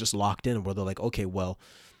person is just locked in, where they're like, okay, well,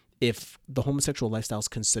 if the homosexual lifestyle is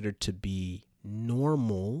considered to be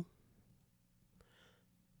normal,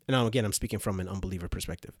 and now again, I'm speaking from an unbeliever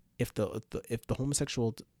perspective. If the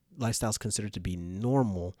homosexual lifestyle is considered to be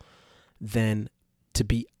normal, then to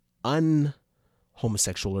be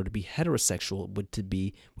homosexual or to be heterosexual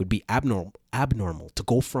would be abnormal. To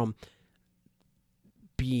go from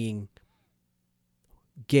being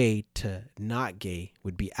gay to not gay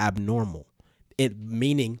would be abnormal.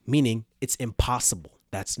 Meaning it's impossible.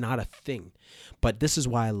 That's not a thing. But this is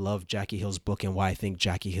why I love Jackie Hill's book and why I think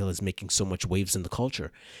Jackie Hill is making so much waves in the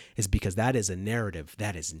culture, is because that is a narrative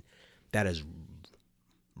that is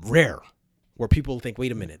rare, where people think,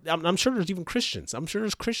 wait a minute. I'm sure there's even Christians. I'm sure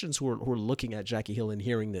there's Christians who are looking at Jackie Hill and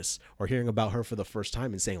hearing this or hearing about her for the first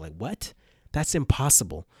time and saying, like, what? That's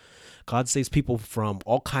impossible. God saves people from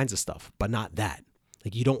all kinds of stuff, but not that.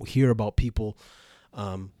 Like, you don't hear about people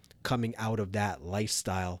coming out of that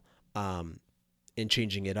lifestyle and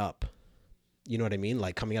changing it up. You know what I mean?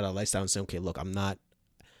 Like coming out of a lifestyle and saying, okay, look, I'm not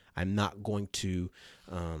going to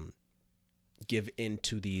give in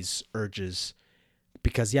to these urges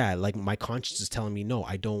because yeah, like my conscience is telling me no,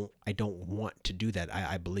 I don't want to do that.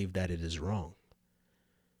 I believe that it is wrong.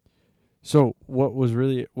 So what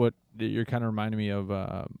you're kind of reminding me of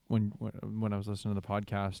when I was listening to the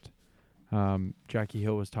podcast, Jackie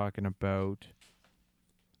Hill was talking about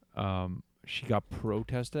she got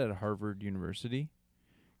protested at Harvard University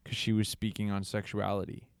because she was speaking on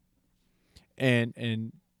sexuality,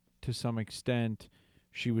 and to some extent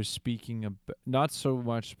she was speaking about not so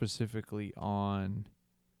much specifically on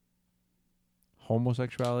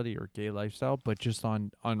homosexuality or gay lifestyle, but just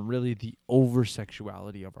on really the over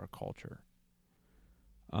sexuality of our culture.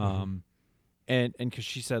 And because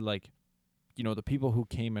she said, like, you know, the people who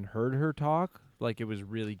came and heard her talk, like, it was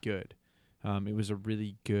really good. It was a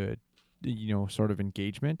really good, you know, sort of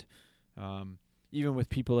engagement. Even with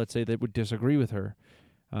people, let's say, that would disagree with her.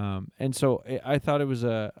 And so I thought it was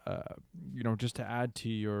you know, just to add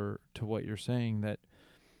to what you're saying, that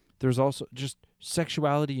there's also just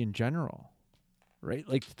sexuality in general, right?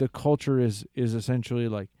 Like, the culture is essentially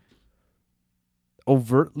like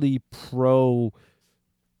overtly pro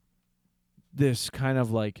this kind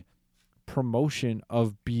of like promotion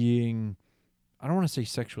of being, I don't want to say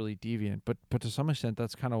sexually deviant, but to some extent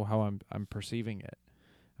that's kind of how I'm perceiving it.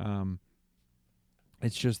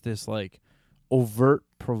 It's just this like overt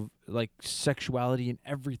like sexuality in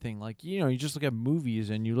everything. Like, you know, you just look at movies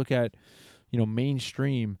and you look at, you know,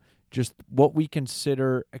 mainstream, just what we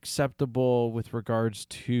consider acceptable with regards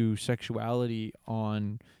to sexuality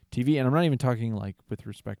on TV. And I'm not even talking like with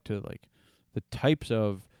respect to like the types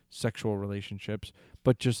of sexual relationships,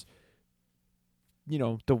 but just, you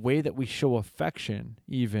know, the way that we show affection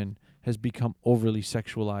even has become overly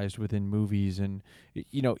sexualized within movies. And,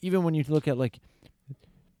 you know, even when you look at, like,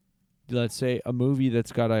 let's say a movie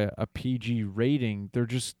that's got a PG rating, they're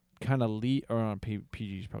just kind of or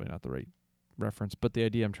PG is probably not the right reference, but the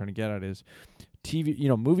idea I'm trying to get at is TV, you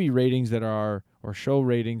know, movie ratings that are, or show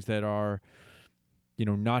ratings that are, you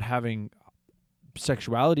know, not having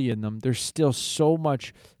sexuality in them. There's still so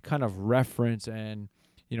much kind of reference and,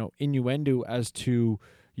 you know, innuendo as to,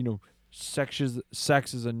 you know, sex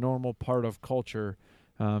is a normal part of culture.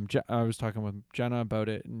 I was talking with Jenna about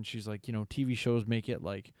it, and she's like, you know, TV shows make it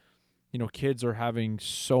like, you know, kids are having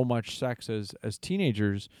so much sex as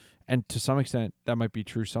teenagers, and to some extent that might be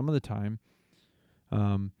true some of the time.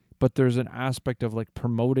 But there's an aspect of like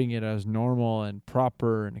promoting it as normal and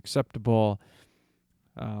proper and acceptable.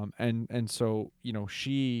 And so, you know,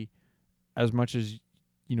 she, as much as,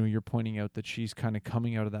 you know, you're pointing out that she's kind of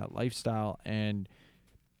coming out of that lifestyle and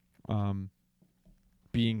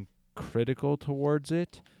being critical towards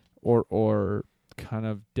it, or kind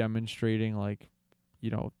of demonstrating like,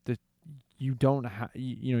 you know, that you don't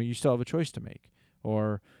you know, you still have a choice to make.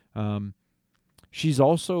 Or she's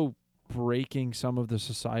also breaking some of the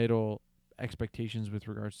societal expectations with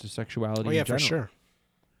regards to sexuality Oh yeah, in general, for sure.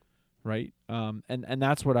 right? And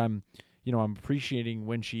that's what I'm, you know, I'm appreciating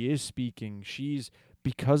when she is speaking. She's,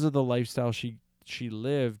 because of the lifestyle she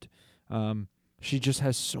lived, she just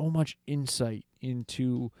has so much insight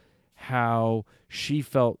into how she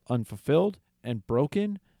felt unfulfilled and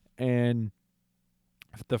broken, and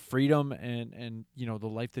the freedom and you know, the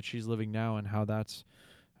life that she's living now, and how that's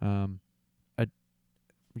a,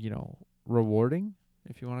 you know, rewarding,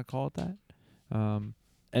 if you want to call it that,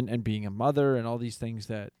 and being a mother and all these things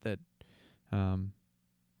that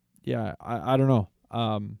yeah, I don't know.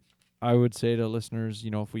 I would say to listeners, you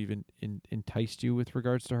know, if we've enticed you with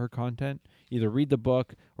regards to her content, either read the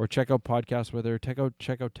book or check out podcasts with her. Check out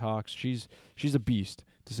talks. She's a beast,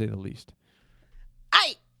 to say the least.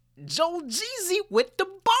 Hey, Joel Jeezy with the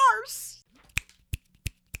bars.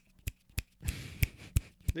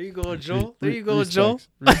 There you go, Joel. There you go, Joel.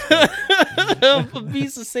 A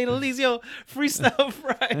beast, to say the least. Yo, Freestyle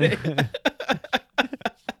Friday.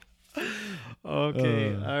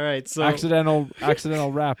 Okay, all right. So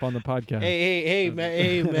accidental rap on the podcast. Hey,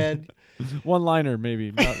 man. One liner,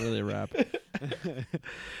 maybe, not really a rap.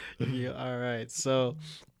 Yeah. All right. So,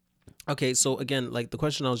 okay. So again, like the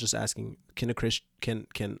question I was just asking: can a person,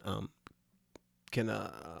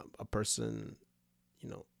 you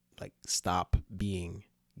know, like stop being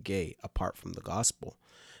gay apart from the gospel?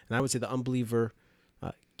 And I would say the unbeliever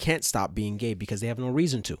can't stop being gay because they have no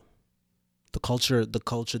reason to. The culture,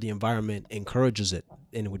 the environment encourages it,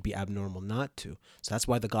 and it would be abnormal not to. So that's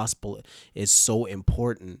why the gospel is so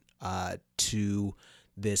important to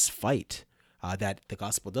this fight, that the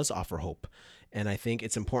gospel does offer hope. And I think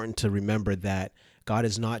it's important to remember that God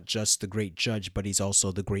is not just the great judge, but he's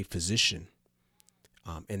also the great physician,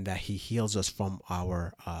 and that he heals us from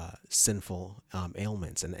our sinful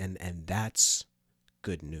ailments. And that's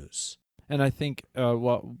good news. And I think,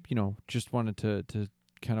 just wanted to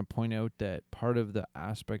kind of point out that part of the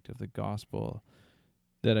aspect of the gospel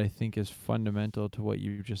that I think is fundamental to what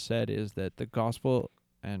you just said is that the gospel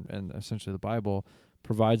and essentially the Bible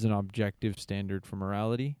provides an objective standard for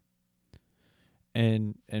morality.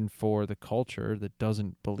 And for the culture that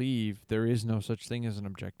doesn't believe, there is no such thing as an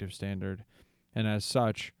objective standard. And as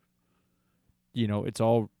such, it's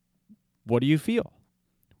all, what do you feel?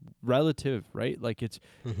 Relative, right? Like it's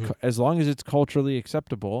as long as it's culturally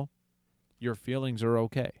acceptable, your feelings are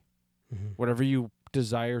okay. Whatever you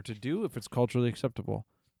desire to do, if it's culturally acceptable,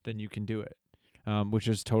 then you can do it, which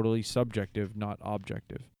is totally subjective, not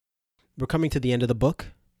objective. We're coming to the end of the book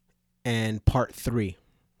and part 3.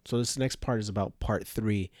 So this next part is about part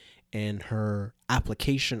 3 and her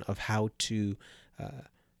application of how to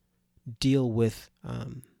deal with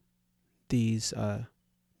these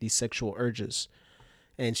sexual urges.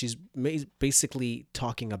 And she's basically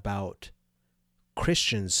talking about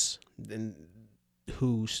Christians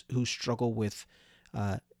who struggle with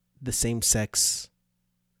the same-sex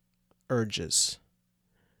urges.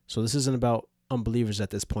 So this isn't about unbelievers at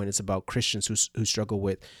this point. It's about Christians who struggle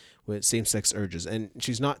with same-sex urges. And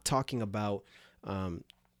she's not talking about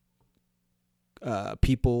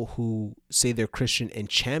people who say they're Christian and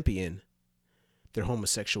champion their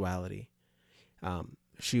homosexuality.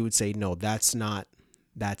 She would say, no, that's not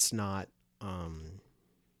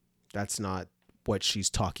what she's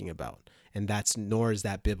talking about, and nor is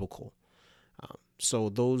that biblical.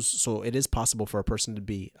 So it is possible for a person to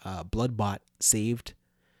be a blood-bought, saved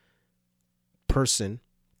person,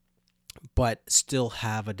 but still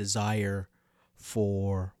have a desire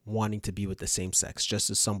for wanting to be with the same sex. Just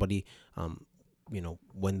as somebody,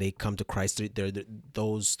 when they come to Christ,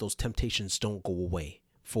 those temptations don't go away,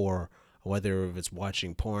 for whether it's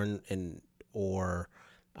watching porn or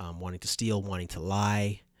wanting to steal, wanting to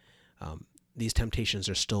lie. These temptations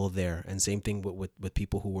are still there. And same thing with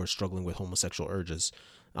people who are struggling with homosexual urges.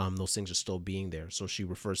 Those things are still being there. So she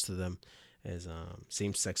refers to them as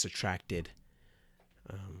same-sex attracted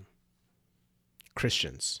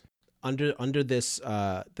Christians. Under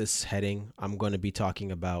this heading, I'm going to be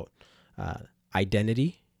talking about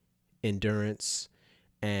identity, endurance,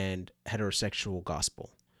 and heterosexual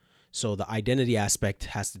gospel. So the identity aspect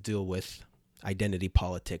has to deal with identity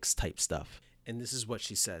politics type stuff. And this is what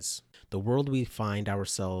she says. The world we find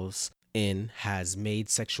ourselves in has made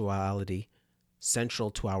sexuality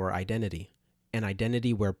central to our identity, an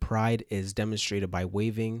identity where pride is demonstrated by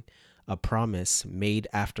waving a promise made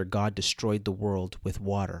after God destroyed the world with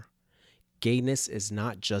water. Gayness is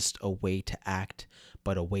not just a way to act,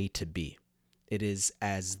 but a way to be. It is,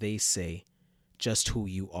 as they say, just who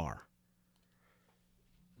you are.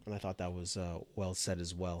 And I thought that was well said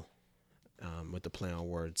as well, with the play on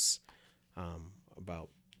words about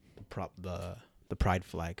the pride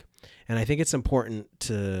flag. And I think it's important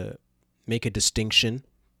to make a distinction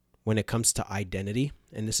when it comes to identity,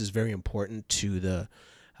 and this is very important to the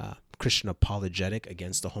Christian apologetic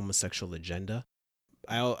against the homosexual agenda.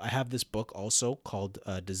 I have this book also called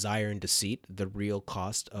Desire and Deceit: The Real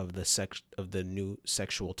Cost of the New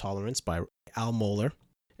Sexual Tolerance by Al Mohler.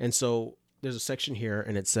 And so there's a section here,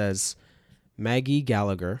 and it says, Maggie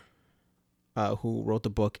Gallagher, who wrote the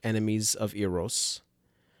book Enemies of Eros,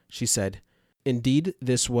 she said, indeed,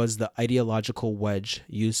 this was the ideological wedge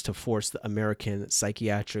used to force the American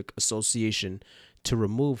Psychiatric Association to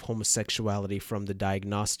remove homosexuality from the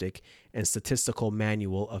Diagnostic and Statistical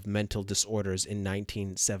Manual of Mental Disorders in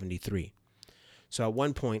 1973. So at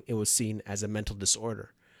one point, it was seen as a mental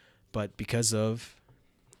disorder, but because of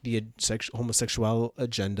the homosexual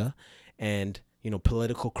agenda and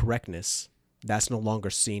political correctness, that's no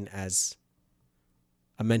longer seen as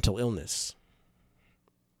a mental illness.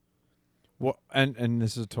 Well, and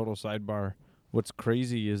this is a total sidebar. What's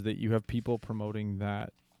crazy is that you have people promoting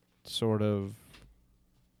that sort of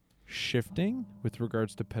shifting with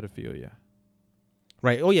regards to pedophilia.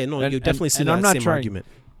 Right. Oh yeah. No, you definitely see that same argument.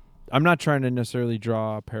 I'm not trying to necessarily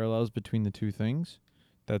draw parallels between the two things.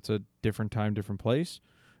 That's a different time, different place.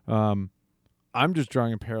 I'm just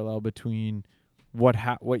drawing a parallel between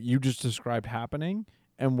what you just described happening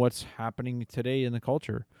and what's happening today in the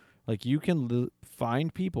culture. Like, you can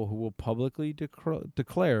find people who will publicly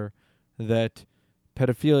declare that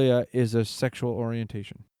pedophilia is a sexual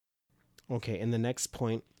orientation. Okay, and the next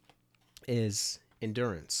point is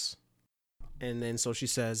endurance. And then so she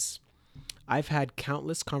says, I've had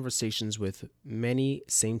countless conversations with many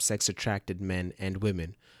same-sex attracted men and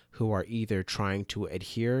women who are either trying to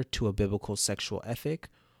adhere to a biblical sexual ethic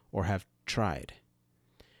or have tried.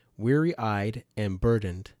 Weary-eyed and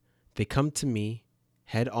burdened, they come to me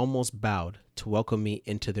head almost bowed to welcome me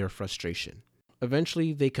into their frustration.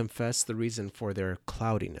 Eventually, they confess the reason for their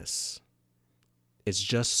cloudiness. It's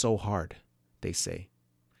just so hard, they say,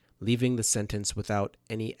 leaving the sentence without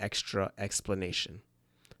any extra explanation.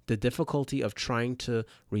 The difficulty of trying to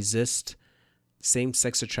resist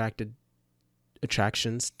same-sex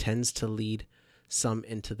attractions tends to lead some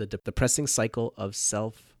into the depressing cycle of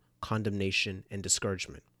self-condemnation and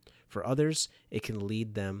discouragement. For others, it can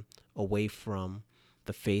lead them away from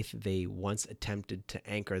the faith they once attempted to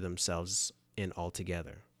anchor themselves in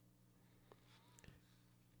altogether.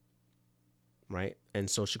 Right? And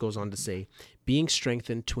so she goes on to say, being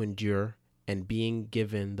strengthened to endure and being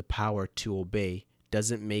given the power to obey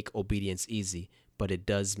doesn't make obedience easy, but it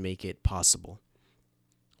does make it possible.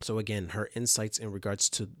 So again, her insights in regards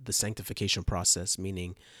to the sanctification process,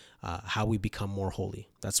 meaning how we become more holy.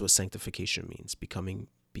 That's what sanctification means,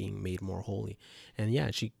 being made more holy. And yeah,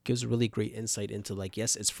 she gives a really great insight into like,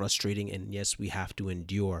 yes, it's frustrating, and yes, we have to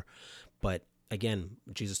endure. But again,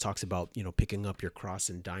 Jesus talks about, picking up your cross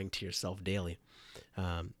and dying to yourself daily.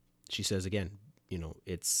 She says again,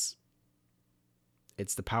 it's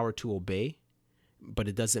the power to obey, but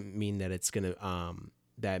it doesn't mean that it's gonna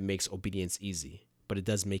that makes obedience easy, but it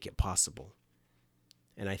does make it possible.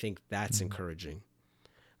 And I think that's encouraging.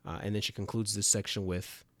 And then she concludes this section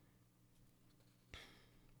with,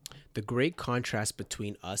 the great contrast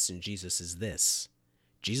between us and Jesus is this: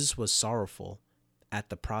 Jesus was sorrowful at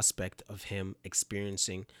the prospect of him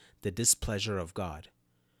experiencing the displeasure of God,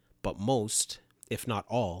 but most, if not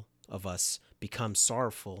all, of us become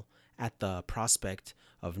sorrowful at the prospect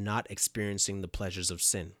of not experiencing the pleasures of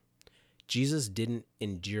sin. Jesus didn't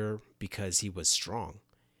endure because he was strong.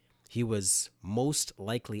 He was most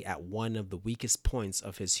likely at one of the weakest points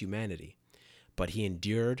of his humanity, but he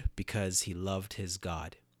endured because he loved his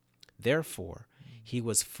God. Therefore, he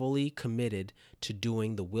was fully committed to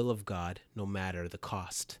doing the will of God no matter the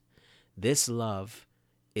cost. This love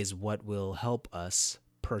is what will help us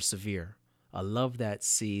persevere, a love that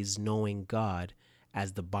sees knowing God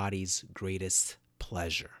as the body's greatest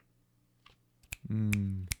pleasure.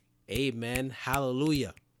 Amen.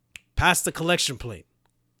 Hallelujah. Pass the collection plate.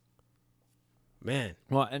 Man.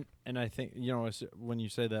 Well, and I think, when you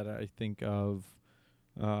say that, I think of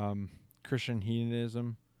Christian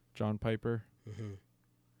hedonism, John Piper,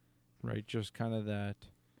 right? Just kind of that,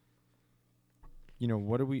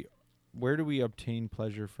 where do we obtain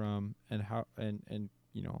pleasure from, and how, and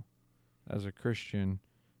as a Christian,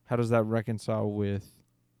 how does that reconcile with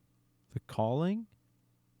the calling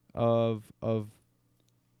of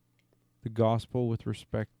the gospel with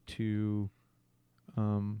respect to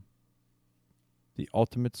the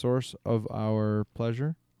ultimate source of our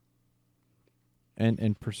pleasure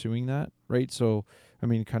and pursuing that, right? So, I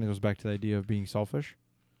mean, it kind of goes back to the idea of being selfish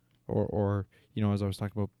or as I was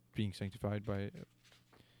talking about, being sanctified by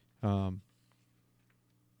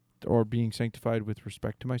or being sanctified with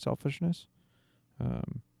respect to my selfishness.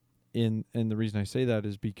 And the reason I say that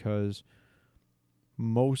is because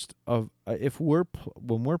most of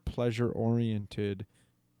when we're pleasure oriented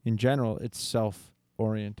in general, it's self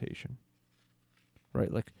orientation,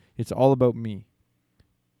 right? Like, it's all about me.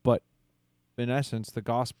 But in essence, the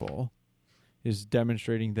gospel is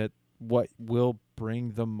demonstrating that what will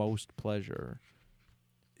bring the most pleasure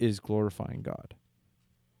is glorifying God.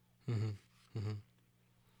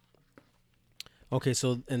 Okay,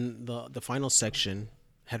 so in the final section,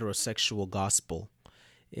 heterosexual gospel,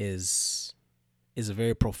 is a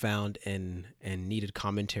very profound and needed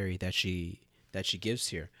commentary that she gives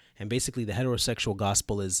here. And basically, the heterosexual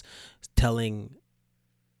gospel is telling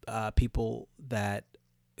people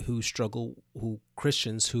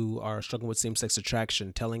Christians who are struggling with same-sex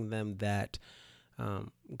attraction, telling them that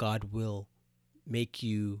God will make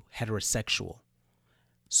you heterosexual.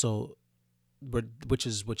 So, which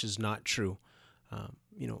is not true,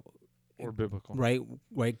 Or biblical. right?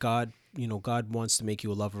 God, God wants to make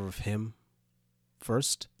you a lover of Him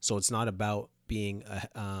first. So it's not about being a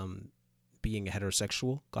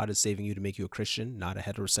heterosexual. God is saving you to make you a Christian, not a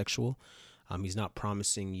heterosexual. He's not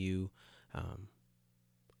promising you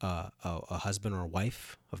a husband or a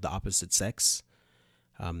wife of the opposite sex.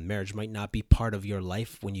 Marriage might not be part of your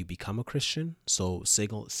life when you become a Christian. So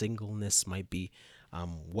singleness might be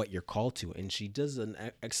what you're called to. And she does an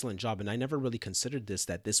excellent job. And I never really considered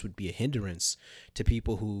that this would be a hindrance to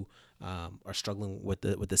people who are struggling with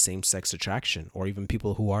the same-sex attraction, or even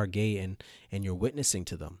people who are gay and you're witnessing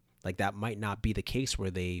to them. Like, that might not be the case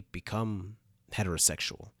where they become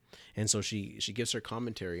heterosexual. And so she gives her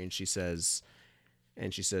commentary, and she says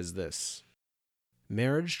this: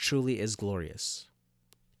 marriage truly is glorious.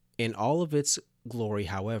 In all of its glory,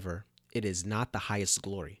 however, it is not the highest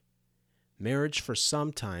glory. Marriage for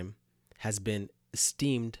some time has been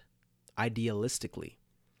esteemed idealistically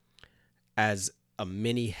as a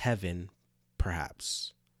mini heaven,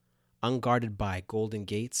 perhaps, unguarded by golden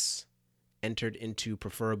gates, entered into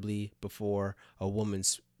preferably before a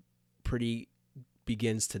woman's pretty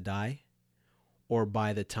begins to die, or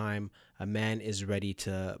by the time a man is ready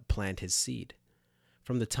to plant his seed.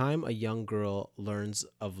 From the time a young girl learns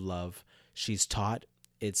of love, she's taught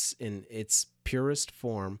it's in its purest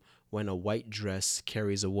form when a white dress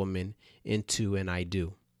carries a woman into an I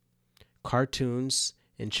do. Cartoons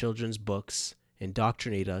and children's books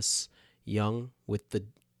indoctrinate us young with the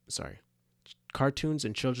cartoons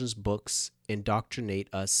and children's books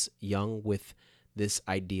indoctrinate us young with this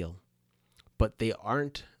ideal. But they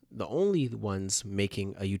aren't the only ones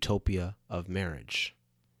making a utopia of marriage.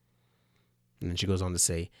 And then she goes on to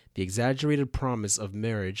say, the exaggerated promise of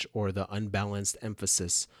marriage or the unbalanced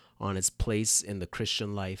emphasis on its place in the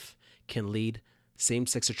Christian life can lead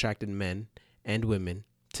same-sex attracted men and women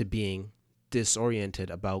to being disoriented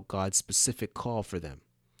about God's specific call for them,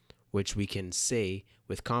 which we can say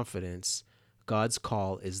with confidence, God's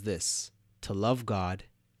call is this, to love God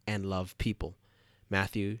and love people.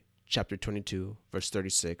 Matthew chapter 22, verse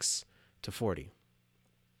 36 to 40.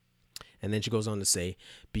 And then she goes on to say,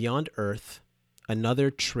 beyond earth,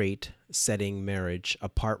 another trait setting marriage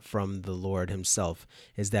apart from the Lord himself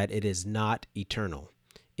is that it is not eternal.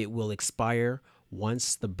 It will expire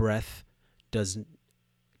once the breath does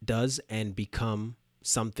and become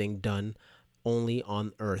something done only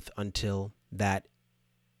on earth until that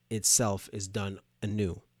itself is done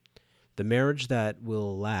anew. The marriage that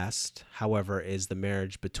will last, however, is the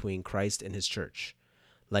marriage between Christ and his church,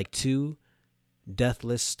 like two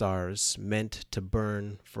deathless stars meant to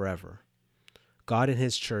burn forever. God and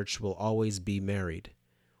his church will always be married,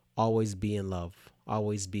 always be in love,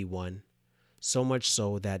 always be one, so much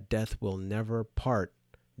so that death will never part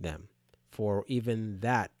them, for even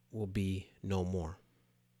that will be no more.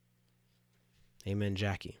 Amen,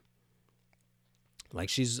 Jackie. Like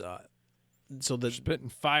she's spitting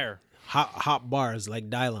fire. hot bars like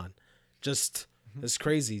Dylon. Just it's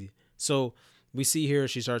crazy. So we see here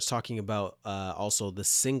she starts talking about also the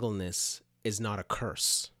singleness is not a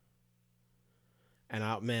curse. And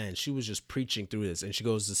man, she was just preaching through this. And she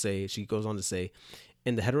goes on to say,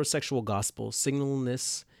 in the heterosexual gospel,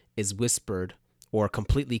 singleness is whispered or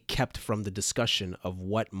completely kept from the discussion of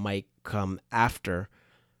what might come after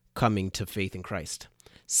coming to faith in Christ.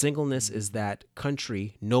 Singleness is that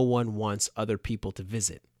country no one wants other people to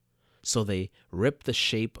visit. So they rip the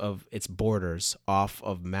shape of its borders off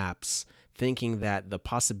of maps, thinking that the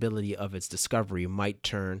possibility of its discovery might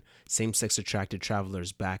turn same-sex attracted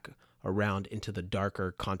travelers back around into the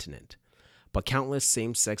darker continent. But countless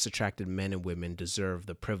same-sex attracted men and women deserve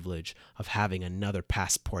the privilege of having another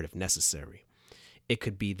passport if necessary. It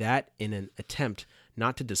could be that in an attempt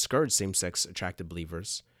not to discourage same-sex attracted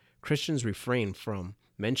believers, Christians refrain from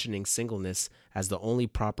mentioning singleness as the only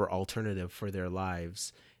proper alternative for their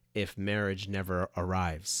lives if marriage never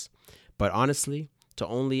arrives. But honestly, to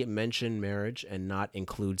only mention marriage and not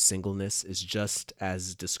include singleness is just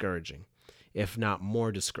as discouraging, if not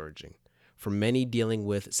more discouraging. For many dealing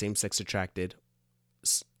with same-sex attractions,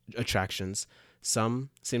 some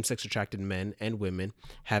same-sex attracted men and women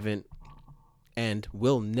haven't and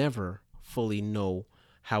will never fully know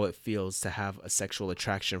how it feels to have a sexual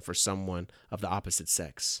attraction for someone of the opposite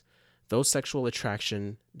sex. Though sexual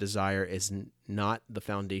attraction desire is not the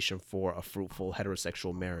foundation for a fruitful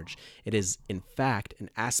heterosexual marriage, it is in fact an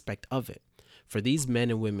aspect of it. For these men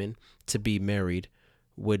and women to be married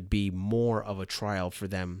would be more of a trial for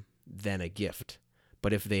them than a gift.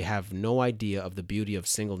 But if they have no idea of the beauty of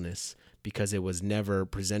singleness because it was never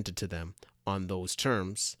presented to them on those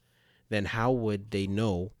terms, then how would they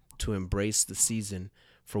know to embrace the season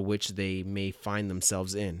for which they may find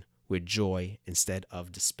themselves in with joy instead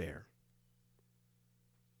of despair?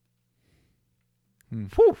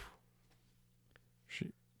 Whew.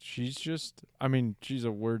 She's just, I mean, she's a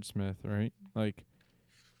wordsmith, right? Like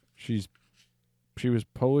she was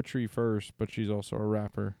poetry first, but she's also a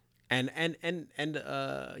rapper. And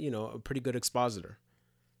a pretty good expositor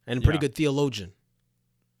and a pretty good theologian.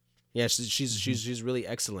 Yeah, she's really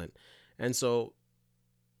excellent. And so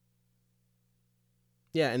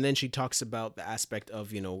and then she talks about the aspect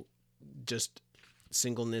of, just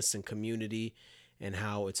singleness and community and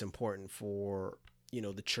how it's important for,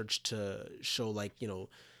 the church to show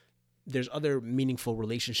there's other meaningful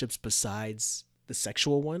relationships besides the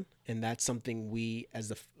sexual one. And that's something we as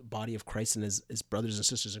the body of Christ and as brothers and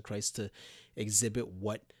sisters in Christ to exhibit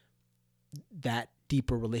what that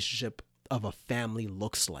deeper relationship of a family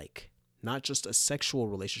looks like. not just a sexual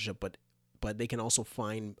relationship, but they can also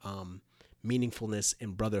find meaningfulness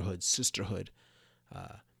in brotherhood, sisterhood,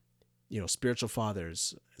 spiritual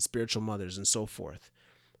fathers, spiritual mothers, and so forth.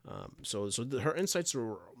 Her insights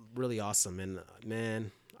were really awesome, and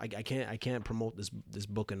man, I can't promote this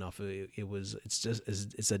book enough.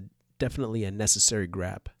 It's definitely a necessary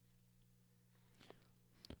grab.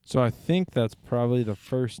 So I think that's probably the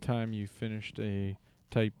first time you finished a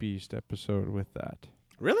Type Beast episode with that.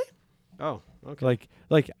 Really? Oh, okay.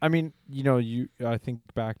 I mean, I think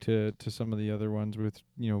back to some of the other ones with,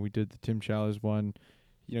 we did the Tim Challies one.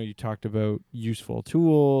 You talked about useful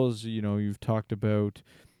tools. You've talked about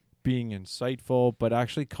being insightful, but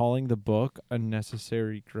actually calling the book a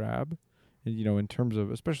necessary grab. In terms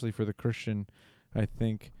of, especially for the Christian, I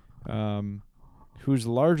think, who's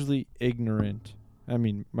largely ignorant. I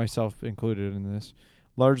mean, myself included in this,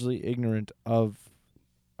 largely ignorant of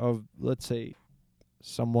let's say,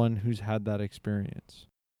 someone who's had that experience.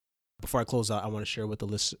 Before I close out, I want to share with the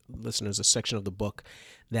listeners a section of the book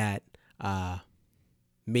that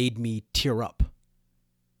made me tear up,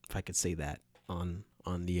 if I could say that on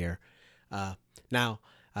the air. Now,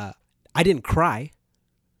 I didn't cry.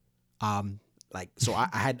 So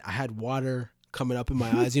I had water coming up in my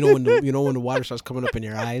eyes. When the water starts coming up in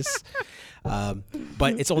your eyes.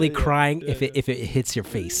 But it's only crying if it hits your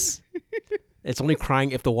face. It's only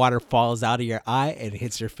crying if the water falls out of your eye and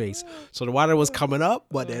hits your face. So the water was coming up,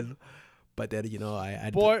 but then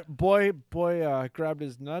I boy grabbed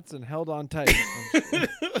his nuts and held on tight.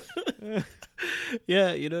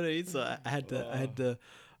 Yeah, you know what I mean. So I had to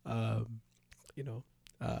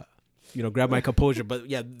grab my composure.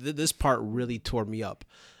 But yeah, this part really tore me up.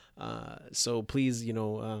 So please,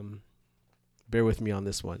 bear with me on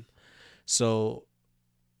this one. So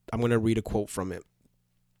I'm going to read a quote from it.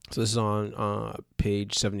 So this is on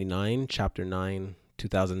page 79, chapter 9,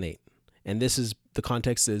 2008. And the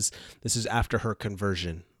context is, this is after her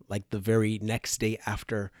conversion, like the very next day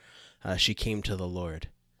after she came to the Lord.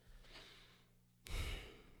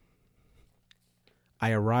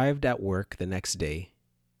 I arrived at work the next day,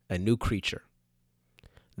 a new creature.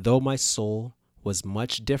 Though my soul was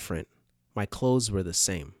much different, my clothes were the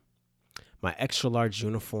same. My extra-large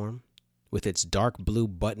uniform, with its dark blue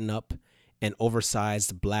button-up and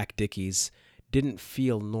oversized black dickies, didn't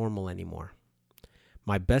feel normal anymore.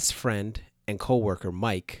 My best friend and coworker,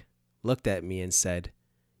 Mike, looked at me and said,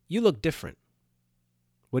 "You look different."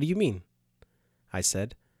 "What do you mean?" I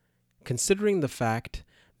said, "Considering the fact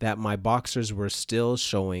that my boxers were still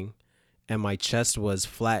showing and my chest was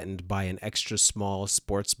flattened by an extra small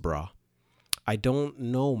sports bra. I don't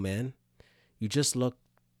know, man. You just look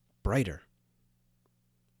brighter."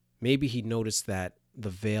 Maybe he noticed that the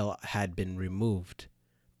veil had been removed,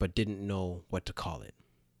 but didn't know what to call it.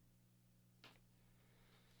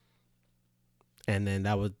 And then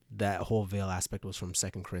that whole veil aspect was from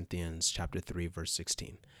 2 Corinthians chapter 3, verse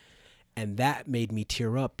 16. And that made me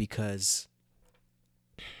tear up because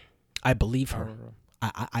I believe her.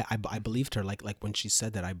 I believed her. Like when she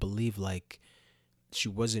said that, I believe like she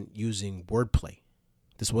wasn't using wordplay.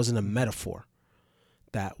 This wasn't a metaphor.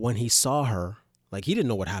 That when he saw her, like he didn't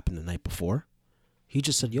know what happened the night before. He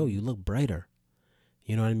just said, "Yo, you look brighter."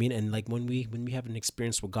 You know what I mean? And like when we have an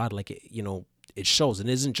experience with God, like it shows. It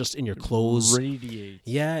isn't just in your clothes. It radiates.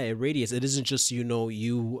 Yeah, it radiates. It isn't just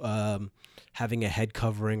you having a head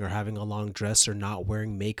covering or having a long dress or not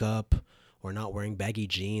wearing makeup or not wearing baggy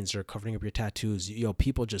jeans or covering up your tattoos.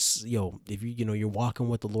 People just if you're walking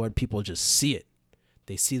with the Lord, people just see it.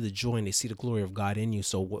 They see the joy and they see the glory of God in you.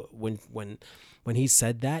 So when he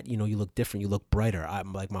said that, you look different, you look brighter.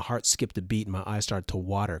 I'm like, my heart skipped a beat and my eyes started to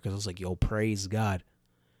water because I was like, yo, praise God.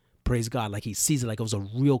 Praise God. Like he sees it like it was a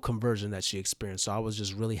real conversion that she experienced. So I was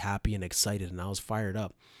just really happy and excited and I was fired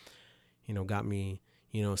up. Got me,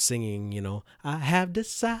 singing, I have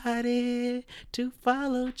decided to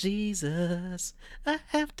follow Jesus. I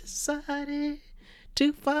have decided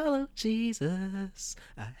to follow Jesus.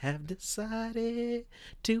 I have decided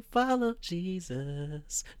to follow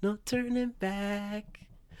Jesus. No turning back.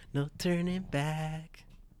 No turning back.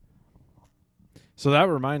 So that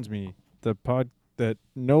reminds me, the pod that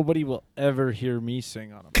nobody will ever hear me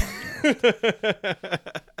sing on a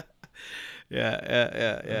podcast.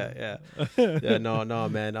 Yeah. No,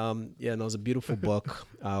 man. It's a beautiful book,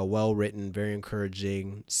 well written, very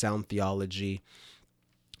encouraging, sound theology.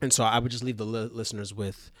 And so I would just leave the listeners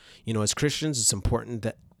with, as Christians, it's important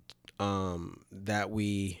that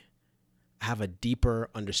we have a deeper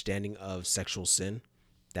understanding of sexual sin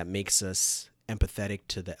that makes us empathetic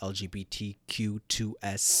to the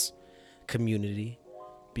LGBTQ2S community,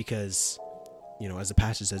 because, as the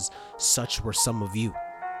pastor says, such were some of you.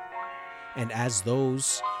 And as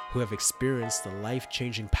those who have experienced the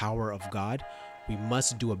life-changing power of God, we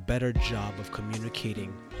must do a better job of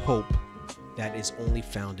communicating hope that is only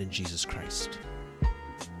found in Jesus Christ.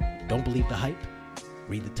 Don't believe the hype,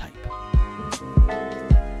 read the type.